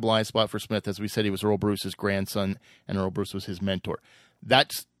Meyer had a blind spot for Smith. As we said, he was Earl Bruce's grandson, and Earl Bruce was his mentor.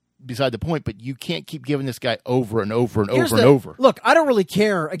 That's beside the point, but you can't keep giving this guy over and over and over. Look, I don't really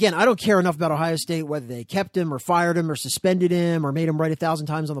care. Again, I don't care enough about Ohio State, whether they kept him or fired him or suspended him or made him write 1,000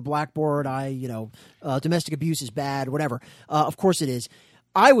 times on the blackboard. Domestic abuse is bad, whatever. Of course it is.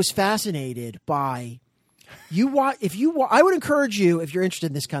 I was fascinated by I would encourage you, if you're interested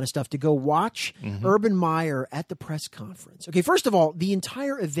in this kind of stuff, to go watch Urban Meyer at the press conference. Okay, first of all, the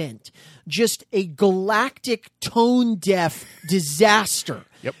entire event, just a galactic, tone-deaf disaster.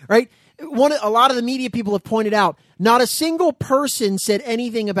 Yep. Right? A lot of the media people have pointed out, not a single person said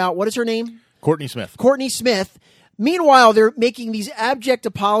anything about, what is her name? Courtney Smith. Courtney Smith. Meanwhile, they're making these abject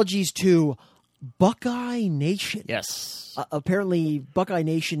apologies to Buckeye Nation. Yes. Apparently, Buckeye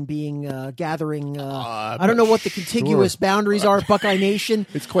Nation being gathering. I don't know what the contiguous boundaries are. Buckeye Nation.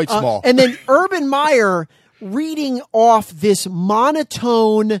 It's quite small. And then Urban Meyer reading off this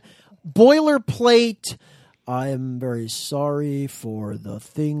monotone boilerplate. I am very sorry for the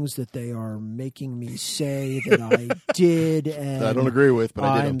things that they are making me say that I did. And I don't agree with, but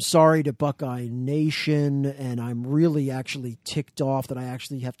I did. I'm sorry to Buckeye Nation, and I'm really actually ticked off that I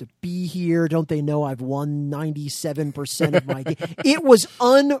actually have to be here. Don't they know I've won 97% of my game? It was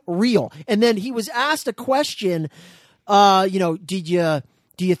unreal. And then he was asked a question, do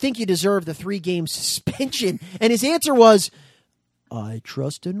you think you deserve the 3-game suspension? And his answer was, I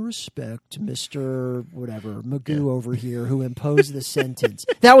trust and respect Mr. whatever, Magoo over here who imposed the sentence.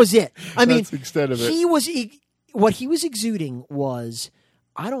 That was it. I mean, that's the extent of it. What he was exuding was,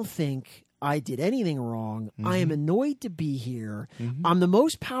 I don't think I did anything wrong. I am annoyed to be here. I'm the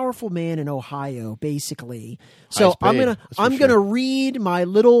most powerful man in Ohio, basically. So I'm gonna read my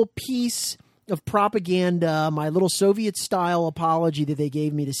little piece of propaganda, my little Soviet-style apology that they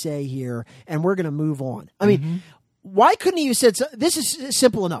gave me to say here, and we're gonna move on. I mean, why couldn't he have said this is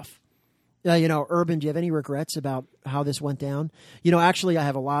simple enough? Urban, do you have any regrets about how this went down? Actually, I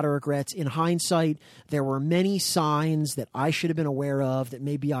have a lot of regrets. In hindsight, there were many signs that I should have been aware of that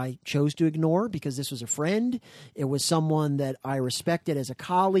maybe I chose to ignore because this was a friend. It was someone that I respected as a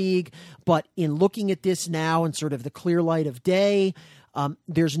colleague. But in looking at this now in sort of the clear light of day,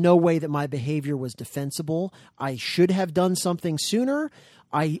 there's no way that my behavior was defensible. I should have done something sooner.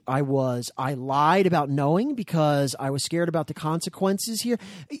 I lied about knowing because I was scared about the consequences here.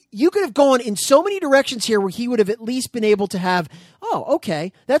 You could have gone in so many directions here where he would have at least been able to have,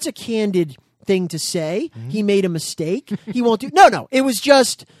 okay, that's a candid thing to say. He made a mistake. He won't do. No. It was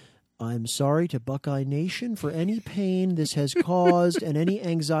just, I'm sorry to Buckeye Nation for any pain this has caused and any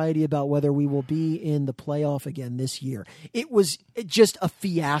anxiety about whether we will be in the playoff again this year. It was just a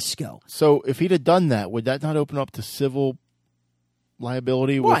fiasco. So if he'd have done that, would that not open up to civil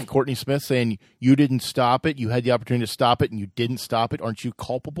liability with Courtney Smith saying you didn't stop it, you had the opportunity to stop it, and you didn't stop it? Aren't you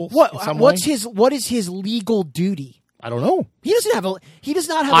culpable? What is his legal duty? I don't know. He does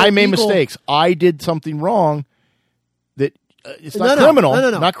not have. I made mistakes. I did something wrong. That it's not criminal.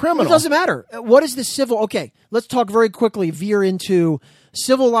 No. Not criminal. It doesn't matter. What is the civil? Okay, let's talk very quickly. Veer into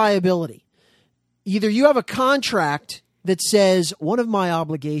civil liability. Either you have a contract that says one of my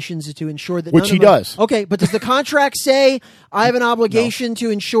obligations is to ensure that which he does. Okay, but does the contract say I have an obligation to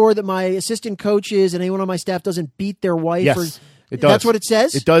ensure that my assistant coaches and anyone on my staff doesn't beat their wife? Yes, it does. That's what it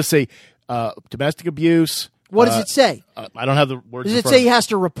says? It does say domestic abuse. What does it say? I don't have the words. Does it say he has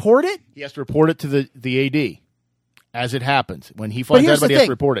to report it? He has to report it to the AD as it happens. When he finds out about it, he has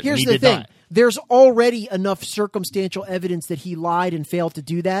to report it. Here's the thing. Not. There's already enough circumstantial evidence that he lied and failed to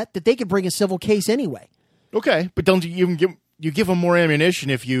do that they could bring a civil case anyway. Okay, but don't you even give him more ammunition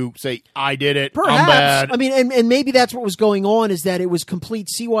if you say, I did it, Perhaps. I'm bad. I mean, and maybe that's what was going on, is that it was complete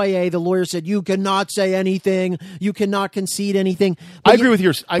CYA. The lawyer said, you cannot say anything. You cannot concede anything. But I agree with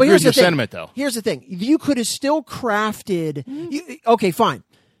your sentiment, though. Here's the thing. You could have still crafted... okay, fine.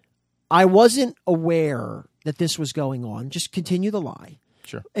 I wasn't aware that this was going on. Just continue the lie.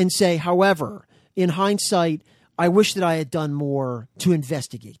 Sure. And say, however, in hindsight, I wish that I had done more to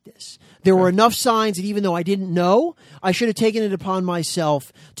investigate this. There were enough signs that even though I didn't know, I should have taken it upon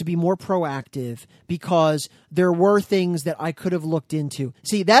myself to be more proactive, because there were things that I could have looked into.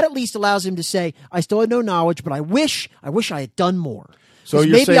 See, that at least allows him to say, I still had no knowledge, but I wish I had done more. So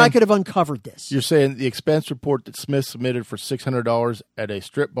maybe I could have uncovered this. You're saying the expense report that Smith submitted for $600 at a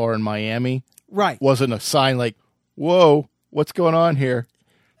strip bar in Miami wasn't a sign like, whoa, what's going on here?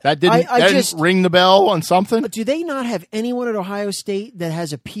 That didn't ring the bell on something? Do they not have anyone at Ohio State that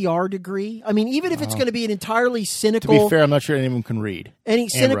has a PR degree? I mean, even if it's going to be an entirely cynical... To be fair, I'm not sure anyone can read. Any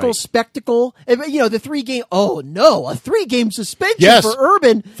cynical spectacle. the 3-game... Oh, no. A 3-game suspension for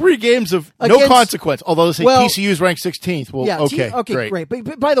Urban. 3 games of no consequence. Although they say TCU's ranked 16th. Well, okay, great.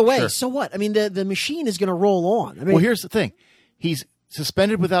 But by the way, so what? I mean, the machine is going to roll on. I mean, well, here's the thing. He's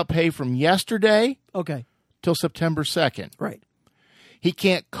suspended without pay from yesterday till September 2nd. Right. He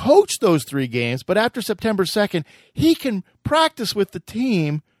can't coach those 3 games, but after September 2nd, he can practice with the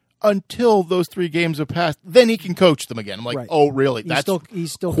team until those 3 games have passed. Then he can coach them again. I'm like, oh, really?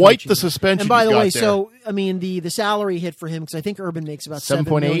 He's still quite coaching. The suspension. And by the way, there. So I mean, the salary hit for him, because I think Urban makes about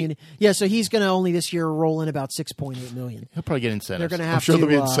 $7 million. Yeah, so he's going to only this year roll in about $6.8 million. He'll probably get incentives. They're going to have I'm sure there'll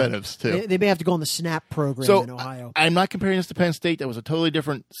be incentives too. They may have to go on the SNAP program in Ohio. I'm not comparing this to Penn State. That was a totally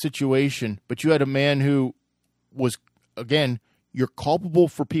different situation. But you had a man who was, again, you're culpable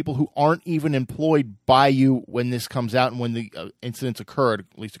for people who aren't even employed by you when this comes out and when the incidents occurred,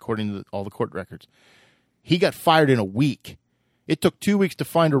 at least according to all the court records. He got fired in a week. It took 2 weeks to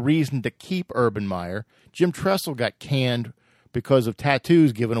find a reason to keep Urban Meyer. Jim Tressel got canned because of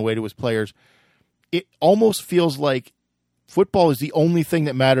tattoos given away to his players. It almost feels like football is the only thing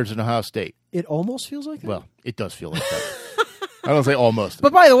that matters in Ohio State. It almost feels like that? Well, it does feel like that. I don't say almost.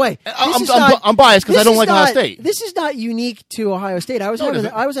 But by the way, I'm biased because I don't like Ohio State. This is not unique to Ohio State. I was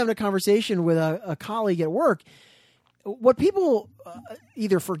having a conversation with a colleague at work. What people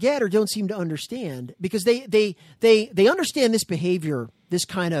either forget or don't seem to understand, because they understand this behavior, this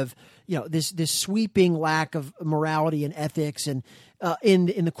kind of this sweeping lack of morality and ethics, and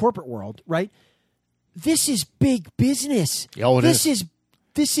in the corporate world, right? This is big business.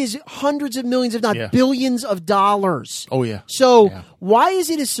 This is hundreds of millions, if not billions of dollars. Oh, yeah. So why is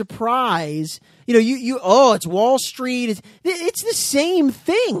it a surprise? It's Wall Street. It's the same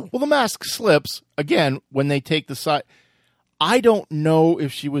thing. Well, the mask slips, again, when they take the side. I don't know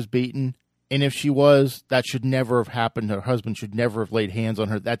if she was beaten, and if she was, that should never have happened. Her husband should never have laid hands on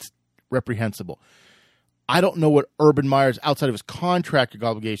her. That's reprehensible. I don't know what Urban Meyer's, outside of his contracting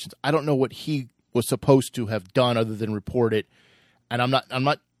obligations, I don't know what he was supposed to have done other than report it. And I'm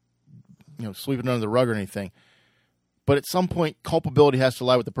not sweeping under the rug or anything. But at some point, culpability has to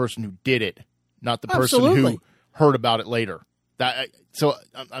lie with the person who did it, not the person who heard about it later.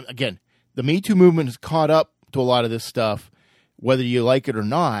 Again, the Me Too movement has caught up to a lot of this stuff, whether you like it or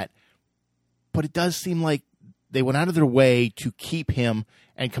not. But it does seem like they went out of their way to keep him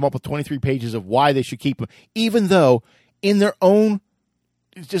and come up with 23 pages of why they should keep him, even though in their own,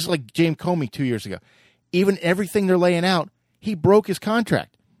 it's just like James Comey 2 years ago, even everything they're laying out, he broke his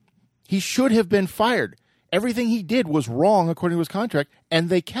contract. He should have been fired. Everything he did was wrong according to his contract, and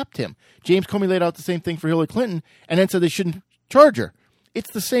they kept him. James Comey laid out the same thing for Hillary Clinton and then said they shouldn't charge her.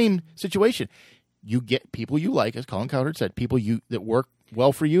 It's the same situation. You get people you like, as Colin Cowherd said, people that work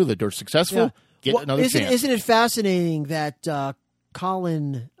well for you, that are successful, get another chance. Isn't it fascinating that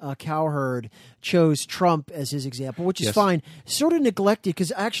Colin Cowherd chose Trump as his example, which is fine. Sort of neglected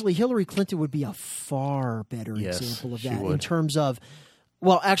because actually Hillary Clinton would be a far better example of that in terms of,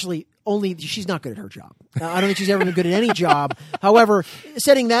 well, actually, only she's not good at her job. I don't think she's ever been good at any job. However,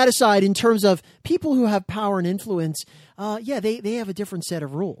 setting that aside, in terms of people who have power and influence, they have a different set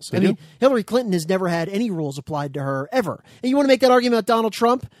of rules. I mean, Hillary Clinton has never had any rules applied to her ever. And you want to make that argument about Donald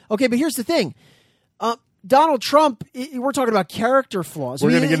Trump? Okay, but here's the thing. Donald Trump, we're talking about character flaws.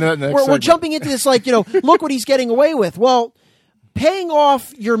 We're going to get into that next We're jumping into this like, look what he's getting away with. Well, paying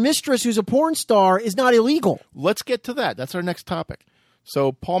off your mistress who's a porn star is not illegal. Let's get to that. That's our next topic.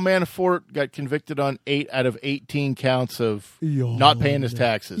 So Paul Manafort got convicted on 8 out of 18 counts of not paying his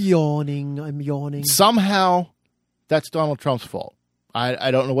taxes. I'm yawning. Somehow, that's Donald Trump's fault.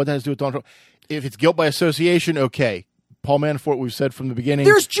 I don't know what that has to do with Donald Trump. If it's guilt by association, okay. Paul Manafort, we've said from the beginning.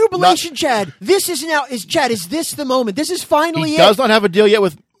 There's jubilation, Chad. This is this the moment? This is finally He does not have a deal yet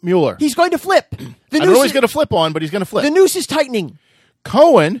with Mueller. He's going to flip. I don't know what he's going to flip on, but he's going to flip. The noose is tightening.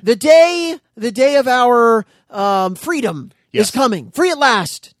 Cohen. The day of our freedom is coming. Free at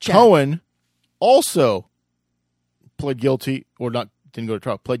last, Chad. Cohen also pled guilty, or not, didn't go to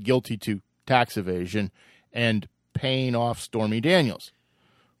trial, pled guilty to tax evasion and paying off Stormy Daniels,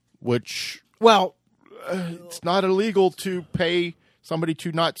 which... Well... it's not illegal to pay somebody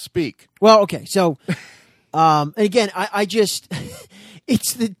to not speak. Well, okay. So, and again, I just,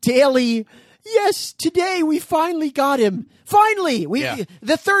 it's the daily, yes, today we finally got him. Finally.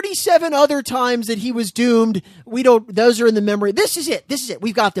 The 37 other times that he was doomed, those are in the memory. This is it.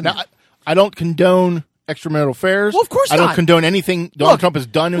 We've got them. Now, I don't condone extramarital affairs. Well, of course not. I don't condone anything Donald Trump has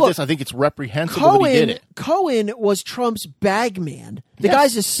done with this. I think it's reprehensible that he did it. Cohen was Trump's bag man. The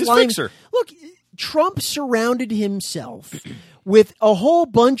guy's a slime. His fixer. Look, Trump surrounded himself with a whole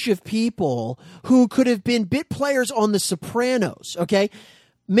bunch of people who could have been bit players on The Sopranos, okay?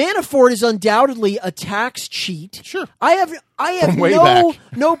 Manafort is undoubtedly a tax cheat. Sure. I have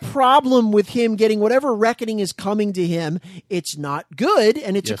no problem with him getting whatever reckoning is coming to him. It's not good,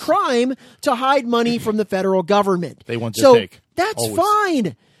 and it's a crime to hide money from the federal government. They want their take. That's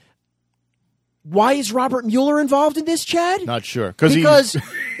fine. Why is Robert Mueller involved in this, Chad? Not sure. Because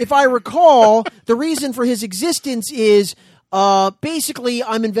if I recall, the reason for his existence is basically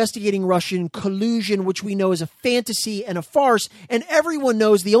I'm investigating Russian collusion, which we know is a fantasy and a farce. And everyone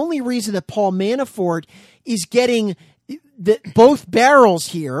knows the only reason that Paul Manafort is getting both barrels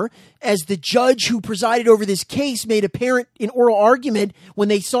here, as the judge who presided over this case made apparent in oral argument when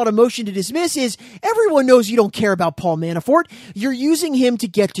they sought a motion to dismiss, is everyone knows you don't care about Paul Manafort. You're using him to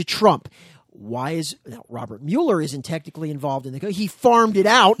get to Trump. Why is Robert Mueller isn't technically involved in he farmed it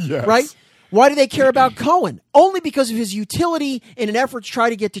out, right? Why do they care about Cohen? Only because of his utility in an effort to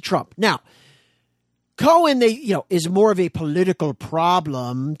try to get to Trump. Now, Cohen, is more of a political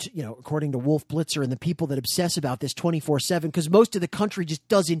problem, according to Wolf Blitzer and the people that obsess about this 24/7, because most of the country just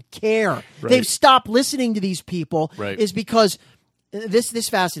doesn't care. Right. They've stopped listening to these people. Right. Is because this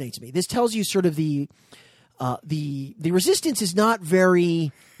fascinates me. This tells you sort of the resistance is not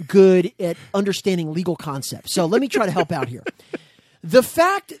very good at understanding legal concepts. So let me try to help out here. The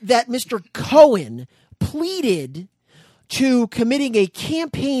fact that Mr. Cohen pleaded to committing a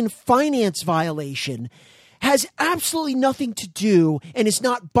campaign finance violation has absolutely nothing to do and is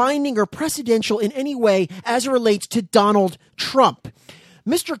not binding or precedential in any way as it relates to Donald Trump.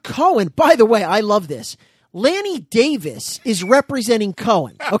 Mr. Cohen, by the way, I love this. Lanny Davis is representing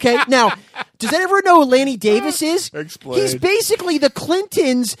Cohen. Okay, now, does anyone know who Lanny Davis is? Explain. He's basically the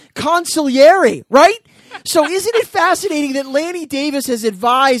Clintons' consigliere, right? So isn't it fascinating that Lanny Davis has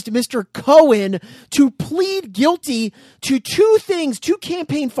advised Mr. Cohen to plead guilty to two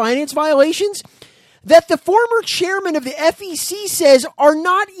campaign finance violations that the former chairman of the FEC says are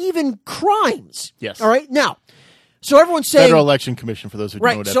not even crimes? Yes. All right, now, so everyone's saying Federal Election Commission, for those who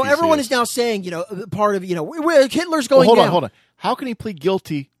don't know what so FEC everyone is now saying, part of, Hitler's going down. Hold on. How can he plead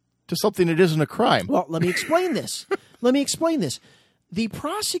guilty to something that isn't a crime? Well, let me explain this. The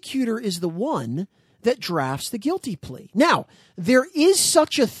prosecutor is the one that drafts the guilty plea. Now, there is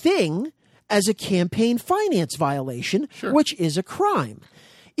such a thing as a campaign finance violation, which is a crime.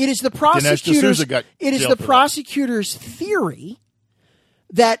 It is the prosecutor's theory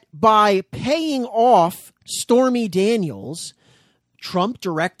that by paying off Stormy Daniels, Trump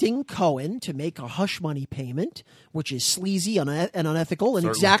directing Cohen to make a hush money payment, which is sleazy and unethical and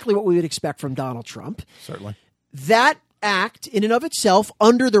exactly what we would expect from Donald Trump. Certainly. That act in and of itself,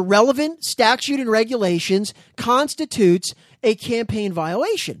 under the relevant statute and regulations, constitutes a campaign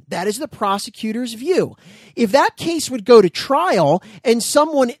violation. That is the prosecutor's view. If that case would go to trial and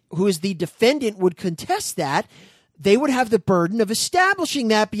someone who is the defendant would contest that, they would have the burden of establishing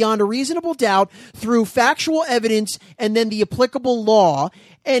that beyond a reasonable doubt through factual evidence and then the applicable law,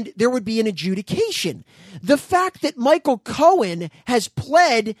 and there would be an adjudication. The fact that Michael Cohen has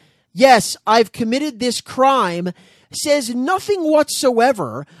pled, yes, I've committed this crime, says nothing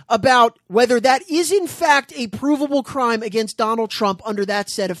whatsoever about whether that is in fact a provable crime against Donald Trump under that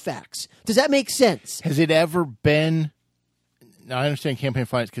set of facts. Does that make sense? Has it ever been... Now, I understand campaign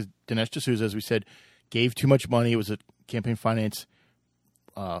finance because Dinesh D'Souza, as we said, gave too much money. It was a campaign finance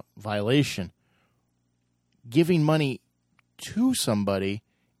violation. Giving money to somebody,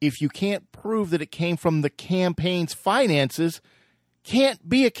 if you can't prove that it came from the campaign's finances, can't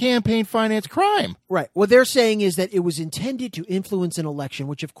be a campaign finance crime. Right. What they're saying is that it was intended to influence an election,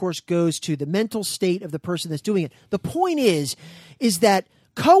 which, of course, goes to the mental state of the person that's doing it. The point is that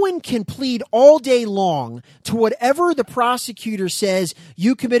Cohen can plead all day long to whatever the prosecutor says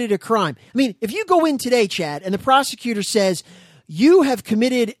you committed a crime. I mean, if you go in today, Chad, and the prosecutor says you have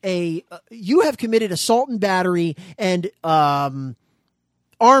committed assault and battery and armed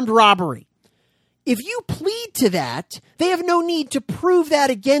robbery, if you plead to that, they have no need to prove that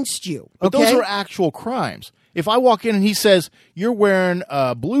against you. Okay? But those are actual crimes. If I walk in and he says you're wearing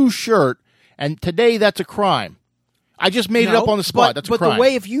a blue shirt and today that's a crime. I just made it up on the spot. That's a crime. But the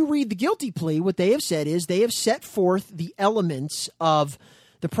way, if you read the guilty plea, what they have said is they have set forth the elements of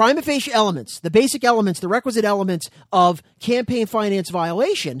the prima facie elements, the basic elements, the requisite elements of campaign finance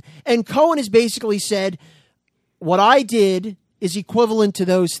violation. And Cohen has basically said, what I did is equivalent to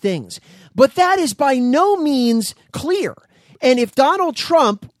those things. But that is by no means clear. And if Donald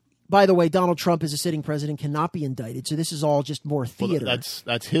Trump... By the way, Donald Trump as a sitting president cannot be indicted, so this is all just more theater. Well,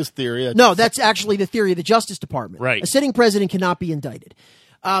 that's his theory. That's actually the theory of the Justice Department. Right. A sitting president cannot be indicted.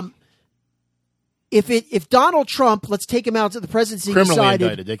 If Donald Trump, let's take him out to the presidency,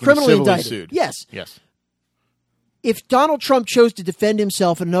 indicted. They can criminally be civilly indicted. sued. Yes. Yes. If Donald Trump chose to defend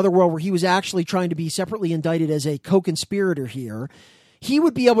himself in another world where he was actually trying to be separately indicted as a co-conspirator here, he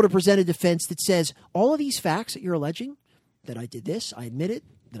would be able to present a defense that says, all of these facts that you're alleging, that I did this, I admit it,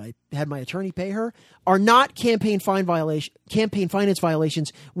 that I had my attorney pay her, are not campaign finance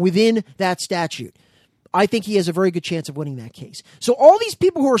violations within that statute. I think he has a very good chance of winning that case. So all these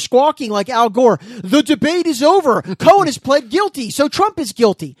people who are squawking like Al Gore, the debate is over, Cohen has pled guilty, so Trump is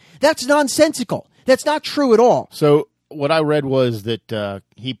guilty. That's nonsensical. That's not true at all. So what I read was that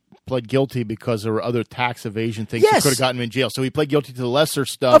he pled guilty because there were other tax evasion things that could have gotten him in jail. So he pled guilty to the lesser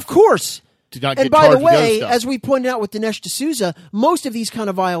stuff. Of course. And by the way, as we pointed out with Dinesh D'Souza, most of these kind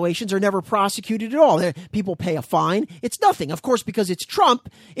of violations are never prosecuted at all. People pay a fine. It's nothing. Of course, because it's Trump,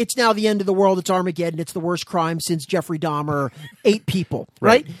 it's now the end of the world. It's Armageddon. It's the worst crime since Jeffrey Dahmer ate people.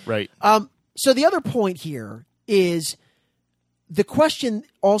 Right? Right. So the other point here is the question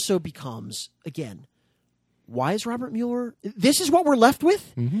also becomes, again, why is Robert Mueller? This is what we're left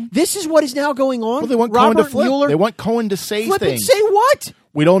with? Mm-hmm. This is what is now going on? Well, they want Cohen to flip. Mueller, they want Cohen to say flip things. And say what?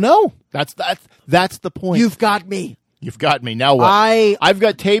 We don't know. That's the point. You've got me. You've got me. Now what? I've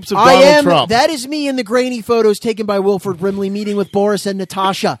got tapes of Donald Trump. That is me in the grainy photos taken by Wilford Brimley meeting with Boris and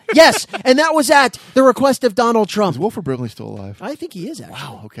Natasha. Yes, and that was at the request of Donald Trump. Is Wilford Brimley still alive? I think he is, actually.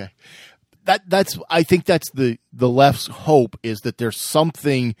 Wow, okay. I think that's the left's hope, is that there's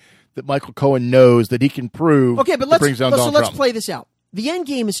something that Michael Cohen knows that he can prove. Okay, but let's play this out. The end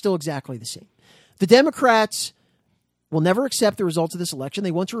game is still exactly the same. The Democrats will never accept the results of this election.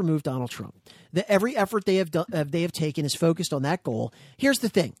 They want to remove Donald Trump. Every effort they have taken is focused on that goal. Here's the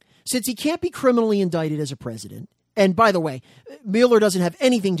thing. Since he can't be criminally indicted as a president, and by the way, Mueller doesn't have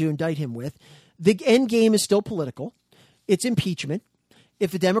anything to indict him with, the end game is still political. It's impeachment.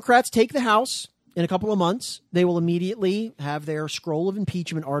 If the Democrats take the House in a couple of months, they will immediately have their scroll of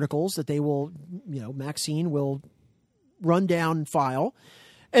impeachment articles that they will, Maxine will run down and file,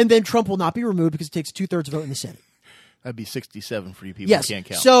 and then Trump will not be removed because it takes 2/3 vote in the Senate. That'd be 67 for you people who can't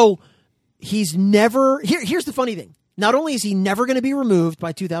count. So he's never... Here's the funny thing. Not only is he never going to be removed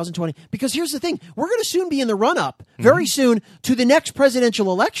by 2020, because here's the thing. We're going to soon be in the run-up, very soon, to the next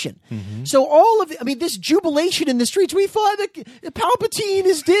presidential election. Mm-hmm. So this jubilation in the streets, we thought that Palpatine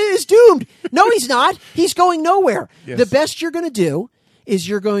is doomed. No, he's not. He's going nowhere. Yes. The best you're going to do is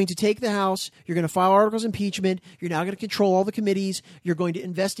you're going to take the House, you're going to file articles of impeachment, you're now going to control all the committees, you're going to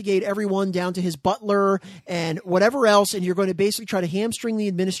investigate everyone down to his butler and whatever else, and you're going to basically try to hamstring the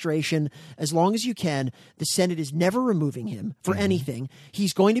administration as long as you can. The Senate is never removing him for anything.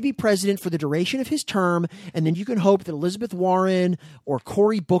 He's going to be president for the duration of his term, and then you can hope that Elizabeth Warren or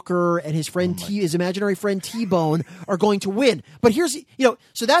Cory Booker and his friend his imaginary friend T-Bone are going to win. But here's,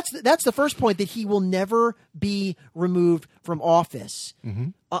 so that's the first point, that he will never be removed from office. Mm-hmm.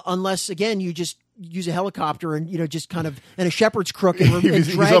 Unless, again, you just use a helicopter and just kind of and a shepherd's crook and,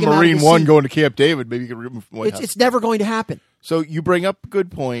 he's drag on him Marine out of One going to Camp David. Maybe you can remove him from White House. It's never going to happen. So you bring up a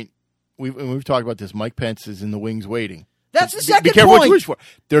good point. We've talked about this. Mike Pence is in the wings waiting. That's the second point. Be careful what you wish for.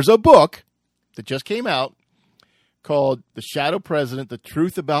 There's a book that just came out called "The Shadow President: The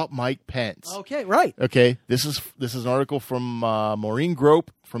Truth About Mike Pence." Okay, right. Okay, this is an article from Maureen Grope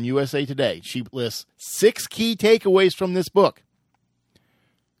from USA Today. She lists 6 key takeaways from this book.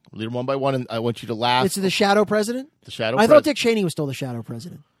 I'll read them one by one, and I want you to laugh. It's the Shadow President? The Shadow I President. thought Dick Cheney was still the Shadow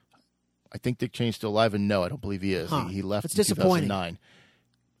President. I think Dick Cheney's still alive, and no, I don't believe he is. Huh. He left That's in disappointing. 2009.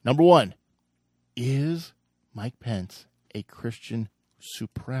 Number 1, is Mike Pence a Christian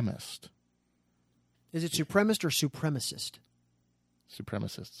supremacist? Is it supremacist or supremacist?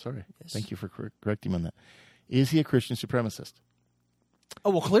 Supremacist, sorry. Yes. Thank you for correcting me on that. Is he a Christian supremacist?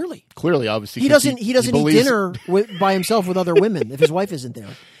 Oh, well, clearly. Clearly, obviously. He doesn't eat believes- dinner by himself with other women if his wife isn't there.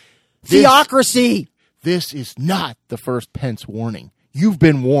 Theocracy! This is not the first Pence warning. You've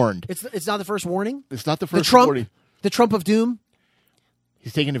been warned. It's not the first warning? It's not the first warning. The Trump of doom?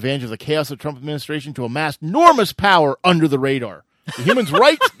 He's taking advantage of the chaos of the Trump administration to amass enormous power under the radar.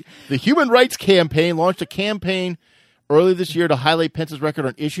 The Human Rights Campaign launched a campaign early this year to highlight Pence's record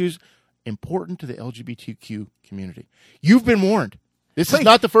on issues important to the LGBTQ community. You've been warned. This is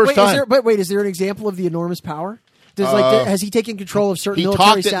not the first time. Is there an example of the enormous power? Has he taken control of certain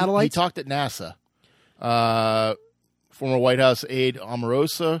military satellites? He talked at NASA. Former White House aide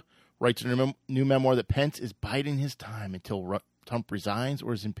Omarosa writes in a new memoir that Pence is biding his time until Trump resigns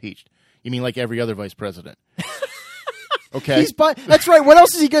or is impeached. You mean like every other vice president? Okay. That's right. What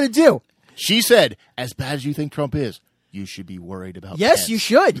else is he going to do? She said, as bad as you think Trump is, you should be worried about Yes, Pence. you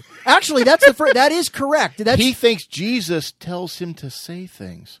should. Actually, that is correct. He thinks Jesus tells him to say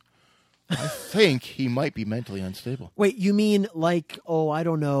things. I think he might be mentally unstable. Wait, you mean like, I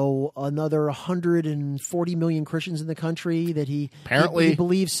don't know, another 140 million Christians in the country that he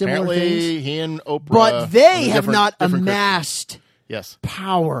believes similar things? He and Oprah. But they have not amassed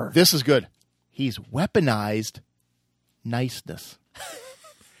power. This is good. He's weaponized niceness.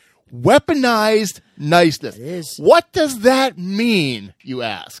 Weaponized niceness. It is. What does that mean, you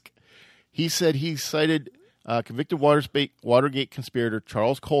ask? He said he cited convicted Watergate conspirator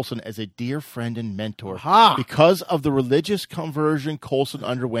Charles Colson as a dear friend and mentor because of the religious conversion Colson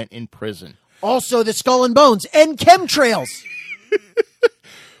underwent in prison. Also the skull and bones and chemtrails.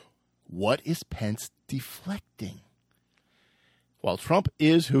 What is Pence deflecting? While Trump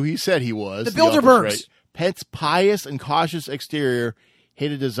is who he said he was, the Bilderbergs. Right, Pence's pious and cautious exterior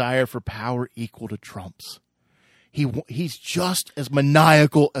hid a desire for power equal to Trump's. He's just as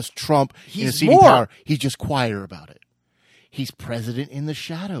maniacal as Trump in his seeking power. He's just quieter about it. He's president in the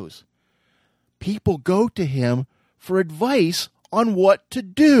shadows. People go to him for advice on what to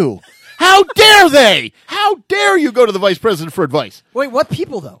do. How dare they? How dare you go to the vice president for advice? Wait, what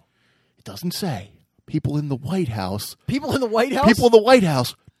people, though? It doesn't say. People in the White House. People in the White House? People in the White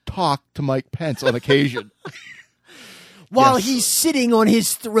House talk to Mike Pence on occasion. While he's sitting on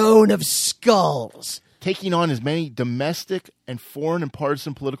his throne of skulls. Taking on as many domestic and foreign and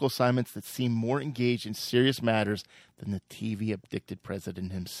partisan political assignments that seem more engaged in serious matters than the TV-addicted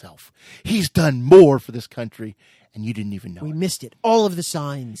president himself. He's done more for this country, and you didn't even know We missed it. All of the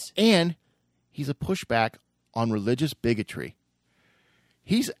signs. And he's a pushback on religious bigotry.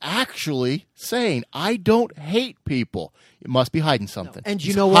 He's actually saying, I don't hate people. It must be hiding something. No. And he's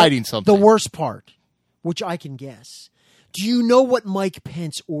you know hiding what? something. The worst part, which I can guess. Do you know what Mike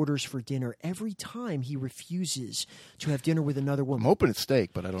Pence orders for dinner every time he refuses to have dinner with another woman? I'm hoping it's steak,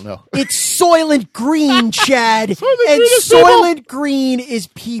 but I don't know. It's Soylent Green, Chad. Soylent Green is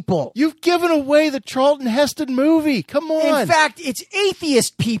people. You've given away the Charlton Heston movie. Come on. In fact, it's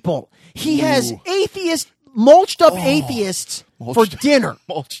atheist people. He has mulched up atheists for dinner.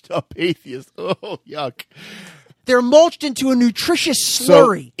 Mulched up atheists. Oh, yuck. They're mulched into a nutritious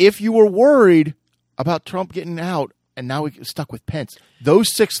slurry. So if you were worried about Trump getting out, and now we're stuck with Pence,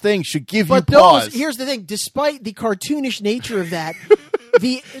 those 6 things should give you pause. Here's the thing. Despite the cartoonish nature of that,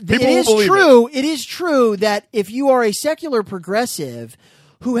 it is true that if you are a secular progressive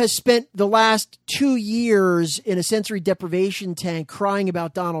who has spent the last 2 years in a sensory deprivation tank crying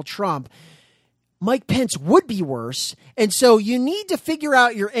about Donald Trump, Mike Pence would be worse. And so you need to figure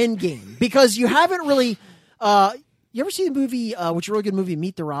out your end game because you haven't really you ever see the movie, which is a really good movie,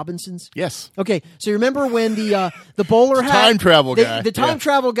 Meet the Robinsons? Yes. Okay, so you remember when the bowler had... Time travel guy. The time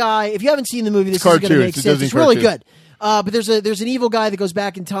travel guy, if you haven't seen the movie, this is cartoon. going to make sense. It's really good. But there's an evil guy that goes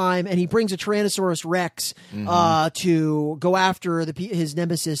back in time, and he brings a Tyrannosaurus Rex to go after his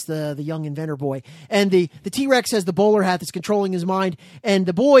nemesis, the young inventor boy. And the T-Rex has the bowler hat that's controlling his mind, and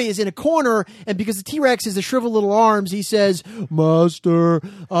the boy is in a corner, and because the T-Rex has the shriveled little arms, he says, "Master,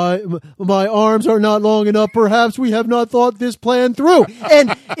 my arms are not long enough. Perhaps we have not thought this plan through."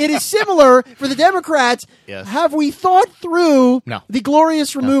 And it is similar for the Democrats. Yes. Have we thought through No. the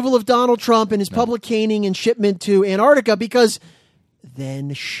glorious removal of Donald Trump and his public caning and shipment to Antarctica? Because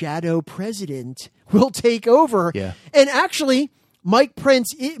then shadow president will take over. Yeah. And actually, Mike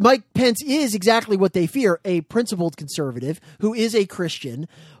Pence is exactly what they fear, a principled conservative who is a Christian,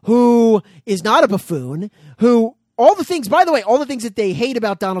 who is not a buffoon, who all the things that they hate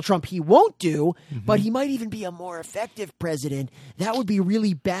about Donald Trump, he won't do, but he might even be a more effective president. That would be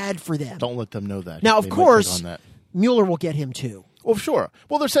really bad for them. Don't let them know that. Now, of They might course, take on that. Mueller will get him too. Well, sure.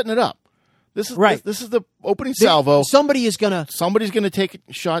 Well, they're setting it up. This is Right. This is the opening salvo. Somebody's going Somebody's going to take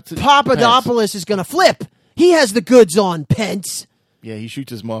shots at Papadopoulos is going to flip. He has the goods on Pence. Yeah, he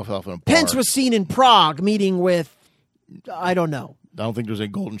shoots his mouth off in a bar. Pence was seen in Prague meeting with, I don't know. I don't think there's any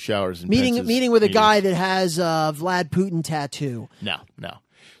golden showers in Meeting Pence's with a meetings. guy that has a Vlad Putin tattoo. No.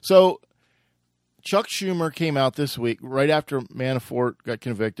 So Chuck Schumer came out this week right after Manafort got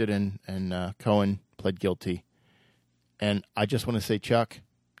convicted and Cohen pled guilty. And I just want to say, Chuck,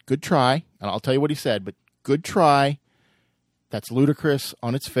 good try. And I'll tell you what he said, but good try. That's ludicrous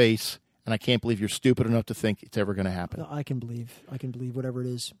on its face. And I can't believe you're stupid enough to think it's ever going to happen. I can believe whatever it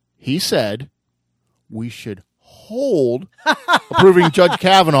is. He said we should hold approving Judge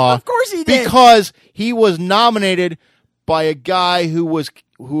Kavanaugh. Of course he did. Because he was nominated by a guy who was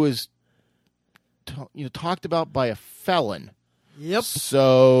talked about by a felon. Yep.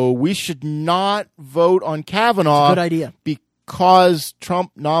 So we should not vote on Kavanaugh. Good idea. Because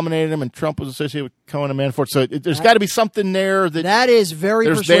Trump nominated him and Trump was associated with Cohen and Manafort. So there's got to be something there that is very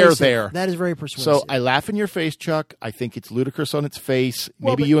there's persuasive. there. That is very persuasive. So I laugh in your face, Chuck. I think it's ludicrous on its face.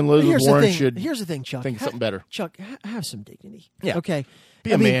 Well, Maybe but you and Elizabeth Warren should Here's the thing, Chuck. think of something better. Chuck, have some dignity. Yeah. Okay.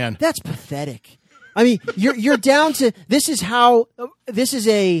 Be a man. That's pathetic. I mean, you're down to this is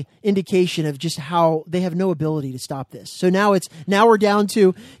a indication of just how they have no ability to stop this. So now we're down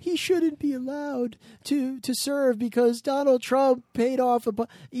to he shouldn't be allowed to serve because Donald Trump paid off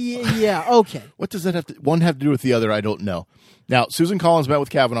yeah, okay. What does that have to do with the other? I don't know. Now, Susan Collins met with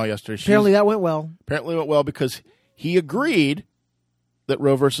Kavanaugh yesterday. Apparently that went well. Apparently went well because he agreed that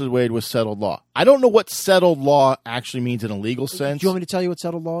Roe versus Wade was settled law. I don't know what settled law actually means in a legal sense. Do you want me to tell you what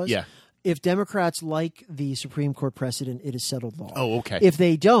settled law is? Yeah. If Democrats like the Supreme Court precedent, it is settled law. Oh, okay. If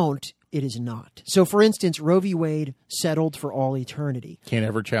they don't, it is not. So, for instance, Roe v. Wade, settled for all eternity. Can't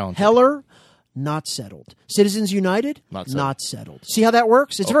ever challenge it. Heller, not settled. Citizens United, not settled. See how that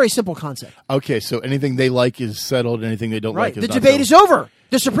works? It's a very simple concept. Okay, so anything they like is settled. Anything they don't like is The not debate settled. is over.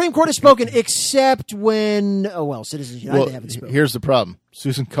 The Supreme Court has spoken, except when, Citizens United, they haven't spoken. Here's the problem.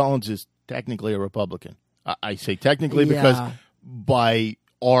 Susan Collins is technically a Republican. I say technically because by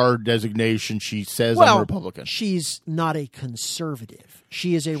our designation, she says I'm a Republican. She's not a conservative.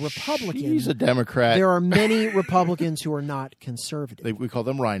 She is a Republican. She's a Democrat. There are many Republicans who are not conservative. We call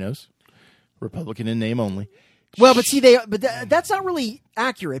them rhinos. Republican in name only. Well, but see, that's not really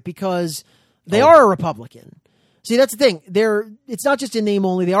accurate because they are a Republican. See, that's the thing. It's not just in name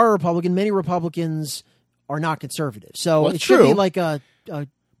only. They are a Republican. Many Republicans are not conservative. So it should be like a.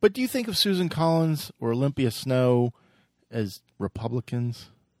 But do you think of Susan Collins or Olympia Snow as Republicans?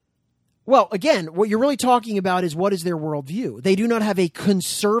 Well, again, what you're really talking about is what is their worldview. They do not have a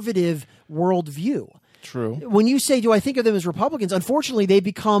conservative worldview. True. When you say, do I think of them as Republicans? Unfortunately, they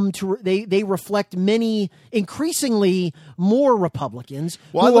they reflect many increasingly more Republicans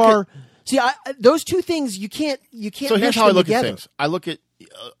who are. Those two things you can't. So here's how I look together. at things. I look at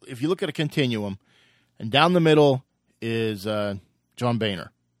if you look at a continuum, and down the middle is John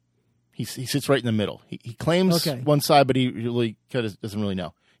Boehner. He sits right in the middle. He claims one side, but he really doesn't really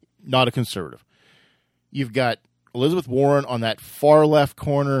know. Not a conservative. You've got Elizabeth Warren on that far left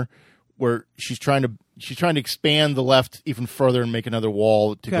corner where she's trying to expand the left even further and make another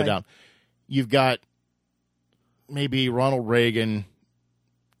wall to go down. You've got maybe Ronald Reagan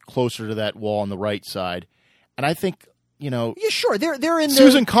closer to that wall on the right side. And I think Yeah, sure. They're in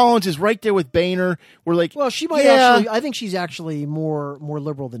Susan Collins is right there with Boehner. We're like, well, she might actually. I think she's actually more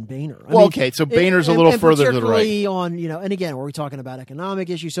liberal than Boehner. Okay, so Boehner's a little further to the right. Particularly on, and again, are we talking about economic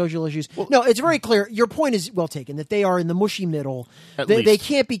issues, social issues? Well, no, it's very clear. Your point is well taken that they are in the mushy middle. They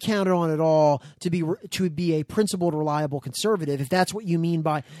can't be counted on at all to be a principled, reliable conservative, if that's what you mean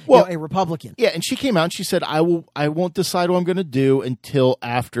by a Republican. Yeah, and she came out and she said, I won't decide what I'm going to do until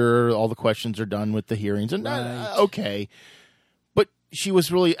after all the questions are done with the hearings. And okay. But she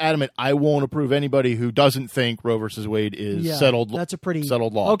was really adamant, I won't approve anybody who doesn't think Roe versus Wade is settled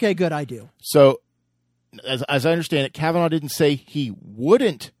law. Okay, good, I do. So, as I understand it, Kavanaugh didn't say he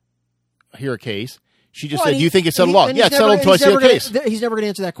wouldn't hear a case. She just said, "Do you think it's settled law?" Yeah, it's settled until I see a case. He's never going to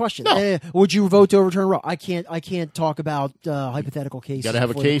answer that question. No. Would you vote to overturn Roe? I can't talk about hypothetical cases. Got to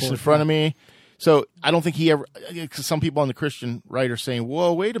have a case in front of me. So I don't think he ever. Because some people on the Christian right are saying,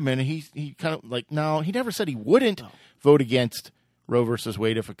 "Whoa, wait a minute." He kind of like no. He never said he wouldn't vote against Roe versus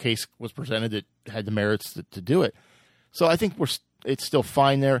Wade if a case was presented that had the merits to do it. So I think it's still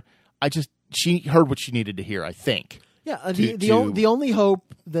fine there. She heard what she needed to hear, I think. Yeah, the only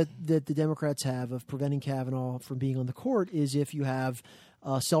hope that the Democrats have of preventing Kavanaugh from being on the court is if you have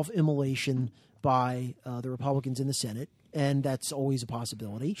self-immolation by the Republicans in the Senate, and that's always a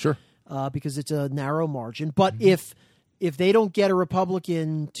possibility. Sure. Because it's a narrow margin. But if they don't get a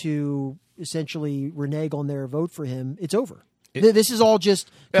Republican to essentially renege on their vote for him, it's over. This is all just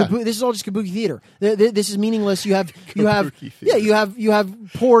kabuki theater. This is meaningless. You have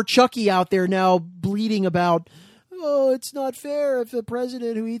poor Chucky out there now bleeding about. Oh, it's not fair if the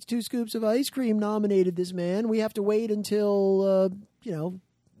president who eats 2 scoops of ice cream nominated this man. We have to wait until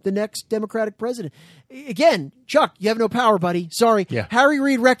the next Democratic president. Again, Chuck, you have no power, buddy. Sorry. Yeah. Harry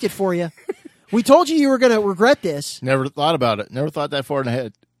Reid wrecked it for you. We told you were going to regret this. Never thought about it. Never thought that far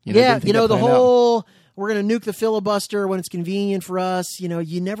ahead. The whole we're going to nuke the filibuster when it's convenient for us.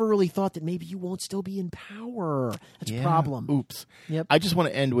 You never really thought that maybe you won't still be in power. That's a problem. Oops. Yep. I just want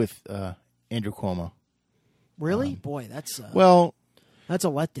to end with Andrew Cuomo. Really? Boy, that's a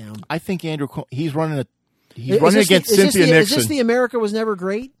letdown. I think Andrew Cuomo, he's running against Cynthia Nixon. Is this the America was never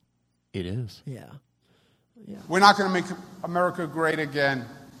great? It is. Yeah. We're not going to make America great again.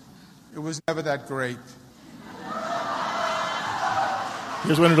 It was never that great.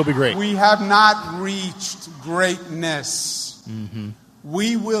 Here's when it'll be great. We have not reached greatness. Mm-hmm.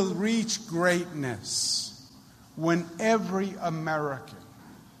 We will reach greatness when every American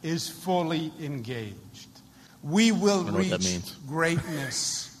is fully engaged. We will reach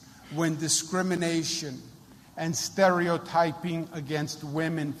greatness when discrimination and stereotyping against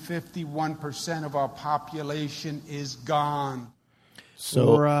women, 51% of our population, is gone.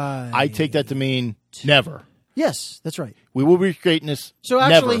 So I take that to mean never. Yes, that's right. We will reach greatness. So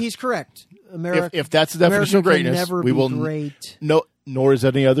actually, never. He's correct. If that's the definition of greatness, we will great. No, nor is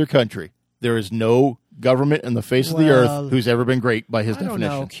any other country. There is no government on the face of the earth who's ever been great by his definition. I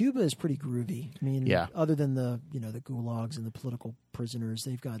don't know. Cuba is pretty groovy. I mean, other than the gulags and the political prisoners,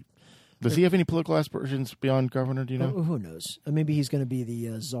 they've got. Does he have any political aspirations beyond governor? Do you know? Who knows? Maybe he's going to be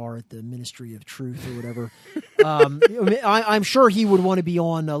the czar at the Ministry of Truth or whatever. I'm sure he would want to be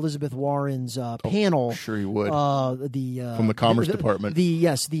on Elizabeth Warren's panel. Sure, he would. From the Commerce Department.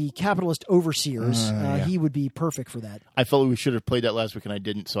 The capitalist overseers. He would be perfect for that. I felt we should have played that last week, and I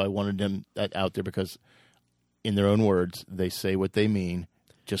didn't. So I wanted them out there because, in their own words, they say what they mean.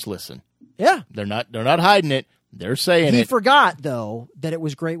 Just listen. Yeah, they're not hiding it. They're saying He forgot, though, that it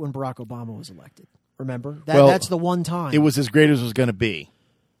was great when Barack Obama was elected. Remember? That's the one time. It was as great as it was going to be.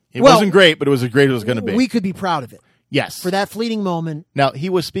 It wasn't great, but it was as great as it was going to be. We could be proud of it. Yes. For that fleeting moment. Now, he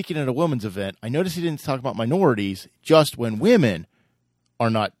was speaking at a women's event. I noticed he didn't talk about minorities, just when women are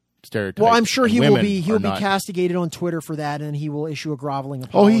not stereotyped. Well, I'm sure he will be castigated on Twitter for that, and he will issue a groveling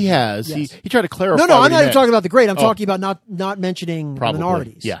apology. Oh, he has. Yes. He tried to clarify. No, I'm not even talking about the great. I'm talking about not mentioning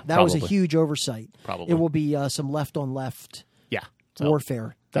minorities. Yeah, that was a huge oversight. Probably. It will be some left on left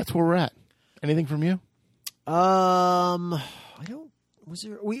warfare. That's where we're at. Anything from you? I don't. Was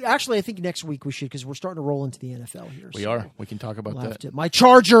there? I think next week we should, because we're starting to roll into the NFL here. We are. We can talk about that. My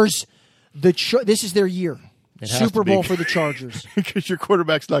Chargers. This is their year. Super Bowl for the Chargers. Because your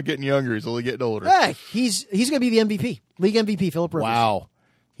quarterback's not getting younger; he's only getting older. Hey, he's going to be the MVP, league MVP, Philip Rivers. Wow,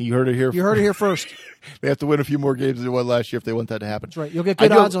 you heard it here. You heard it here first. They have to win a few more games than they won last year if they want that to happen. That's right. You'll get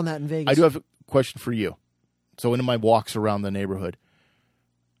good odds on that in Vegas. I do have a question for you. So, in my walks around the neighborhood,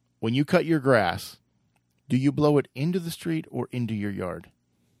 when you cut your grass, do you blow it into the street or into your yard?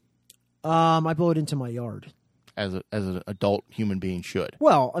 I blow it into my yard, as an adult human being should.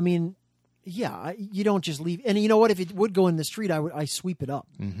 Well, I mean. Yeah, you don't just leave. And you know what? If it would go in the street, I sweep it up.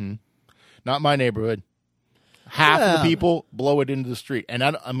 Mm-hmm. Not my neighborhood. half of the people blow it into the street. And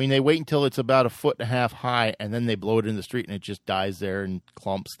I mean, they wait until it's about 1.5 feet high, and then they blow it into the street, and it just dies there and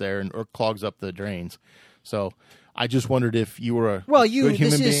clumps there or clogs up the drains. So I just wondered if you were a good human being.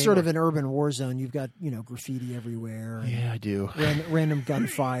 This is sort of an urban war zone. You've got, graffiti everywhere. Yeah, I do. Random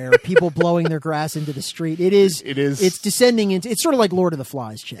gunfire, people blowing their grass into the street. It is. It's descending into. It's sort of like Lord of the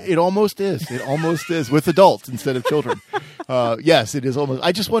Flies, Chad. It almost is. It almost is with adults instead of children. Yes, it is almost.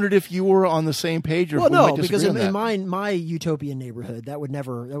 I just wondered if you were on the same page, or if we might disagree on that. In my utopian neighborhood, that would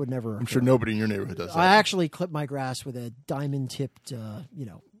never. I'm sure nobody in your neighborhood does that. I actually clip my grass with a diamond-tipped,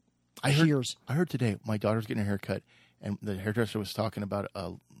 shears. I heard today my daughter's getting a haircut, and the hairdresser was talking about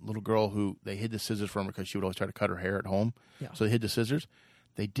a little girl who they hid the scissors from her because she would always try to cut her hair at home. Yeah. So they hid the scissors.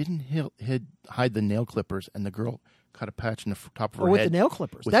 They didn't hide the nail clippers, and the girl cut a patch in the top of her head. With the nail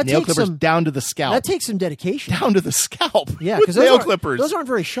clippers. With nail clippers down to the scalp. That takes some dedication. Down to the scalp. Yeah, because nail clippers. Those aren't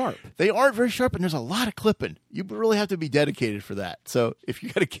very sharp. They aren't very sharp, and there's a lot of clipping. You really have to be dedicated for that. So if you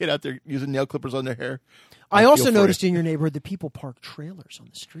got a kid out there using nail clippers on their hair, I also noticed in your neighborhood that people park trailers on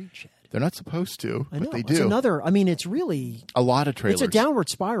the street, Chad. They're not supposed to, but they do. It's another. I mean, it's really a lot of trailers. It's a downward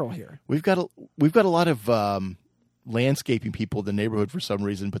spiral here. We've got a lot of landscaping people in the neighborhood for some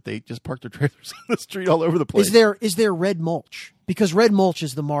reason, but they just park their trailers on the street all over the place. Is there red mulch? Because red mulch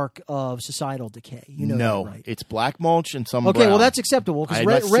is the mark of societal decay. No, that, right? It's black mulch and some brown. Well, that's acceptable because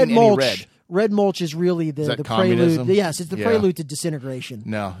red mulch is really the prelude. Yes, it's the prelude to disintegration.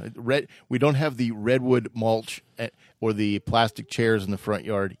 No, we don't have the redwood mulch or the plastic chairs in the front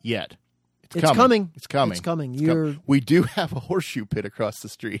yard yet. It's coming. We do have a horseshoe pit across the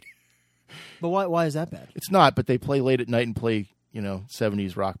street. But why is that bad? It's not, but they play late at night and play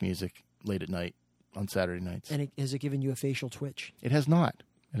 70s rock music late at night on Saturday nights. And has it given you a facial twitch? It has not.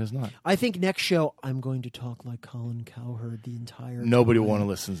 I think next show I'm going to talk like Colin Cowherd the entire time. Nobody will want to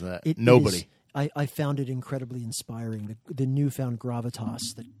listen to that. Nobody. I found it incredibly inspiring, the newfound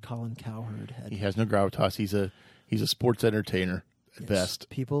gravitas that Colin Cowherd had. He has no gravitas. He's a sports entertainer at best.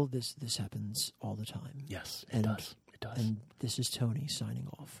 People, this happens all the time. Yes, it does. And this is Tony signing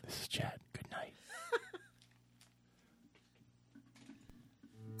off. This is Chad. Good night.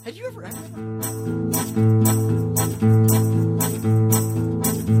 Had you ever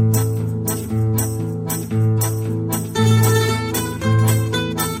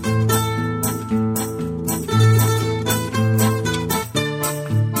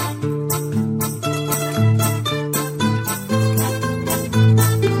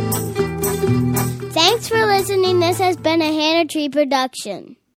Thanks for listening. This has been a Hannah Tree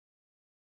production.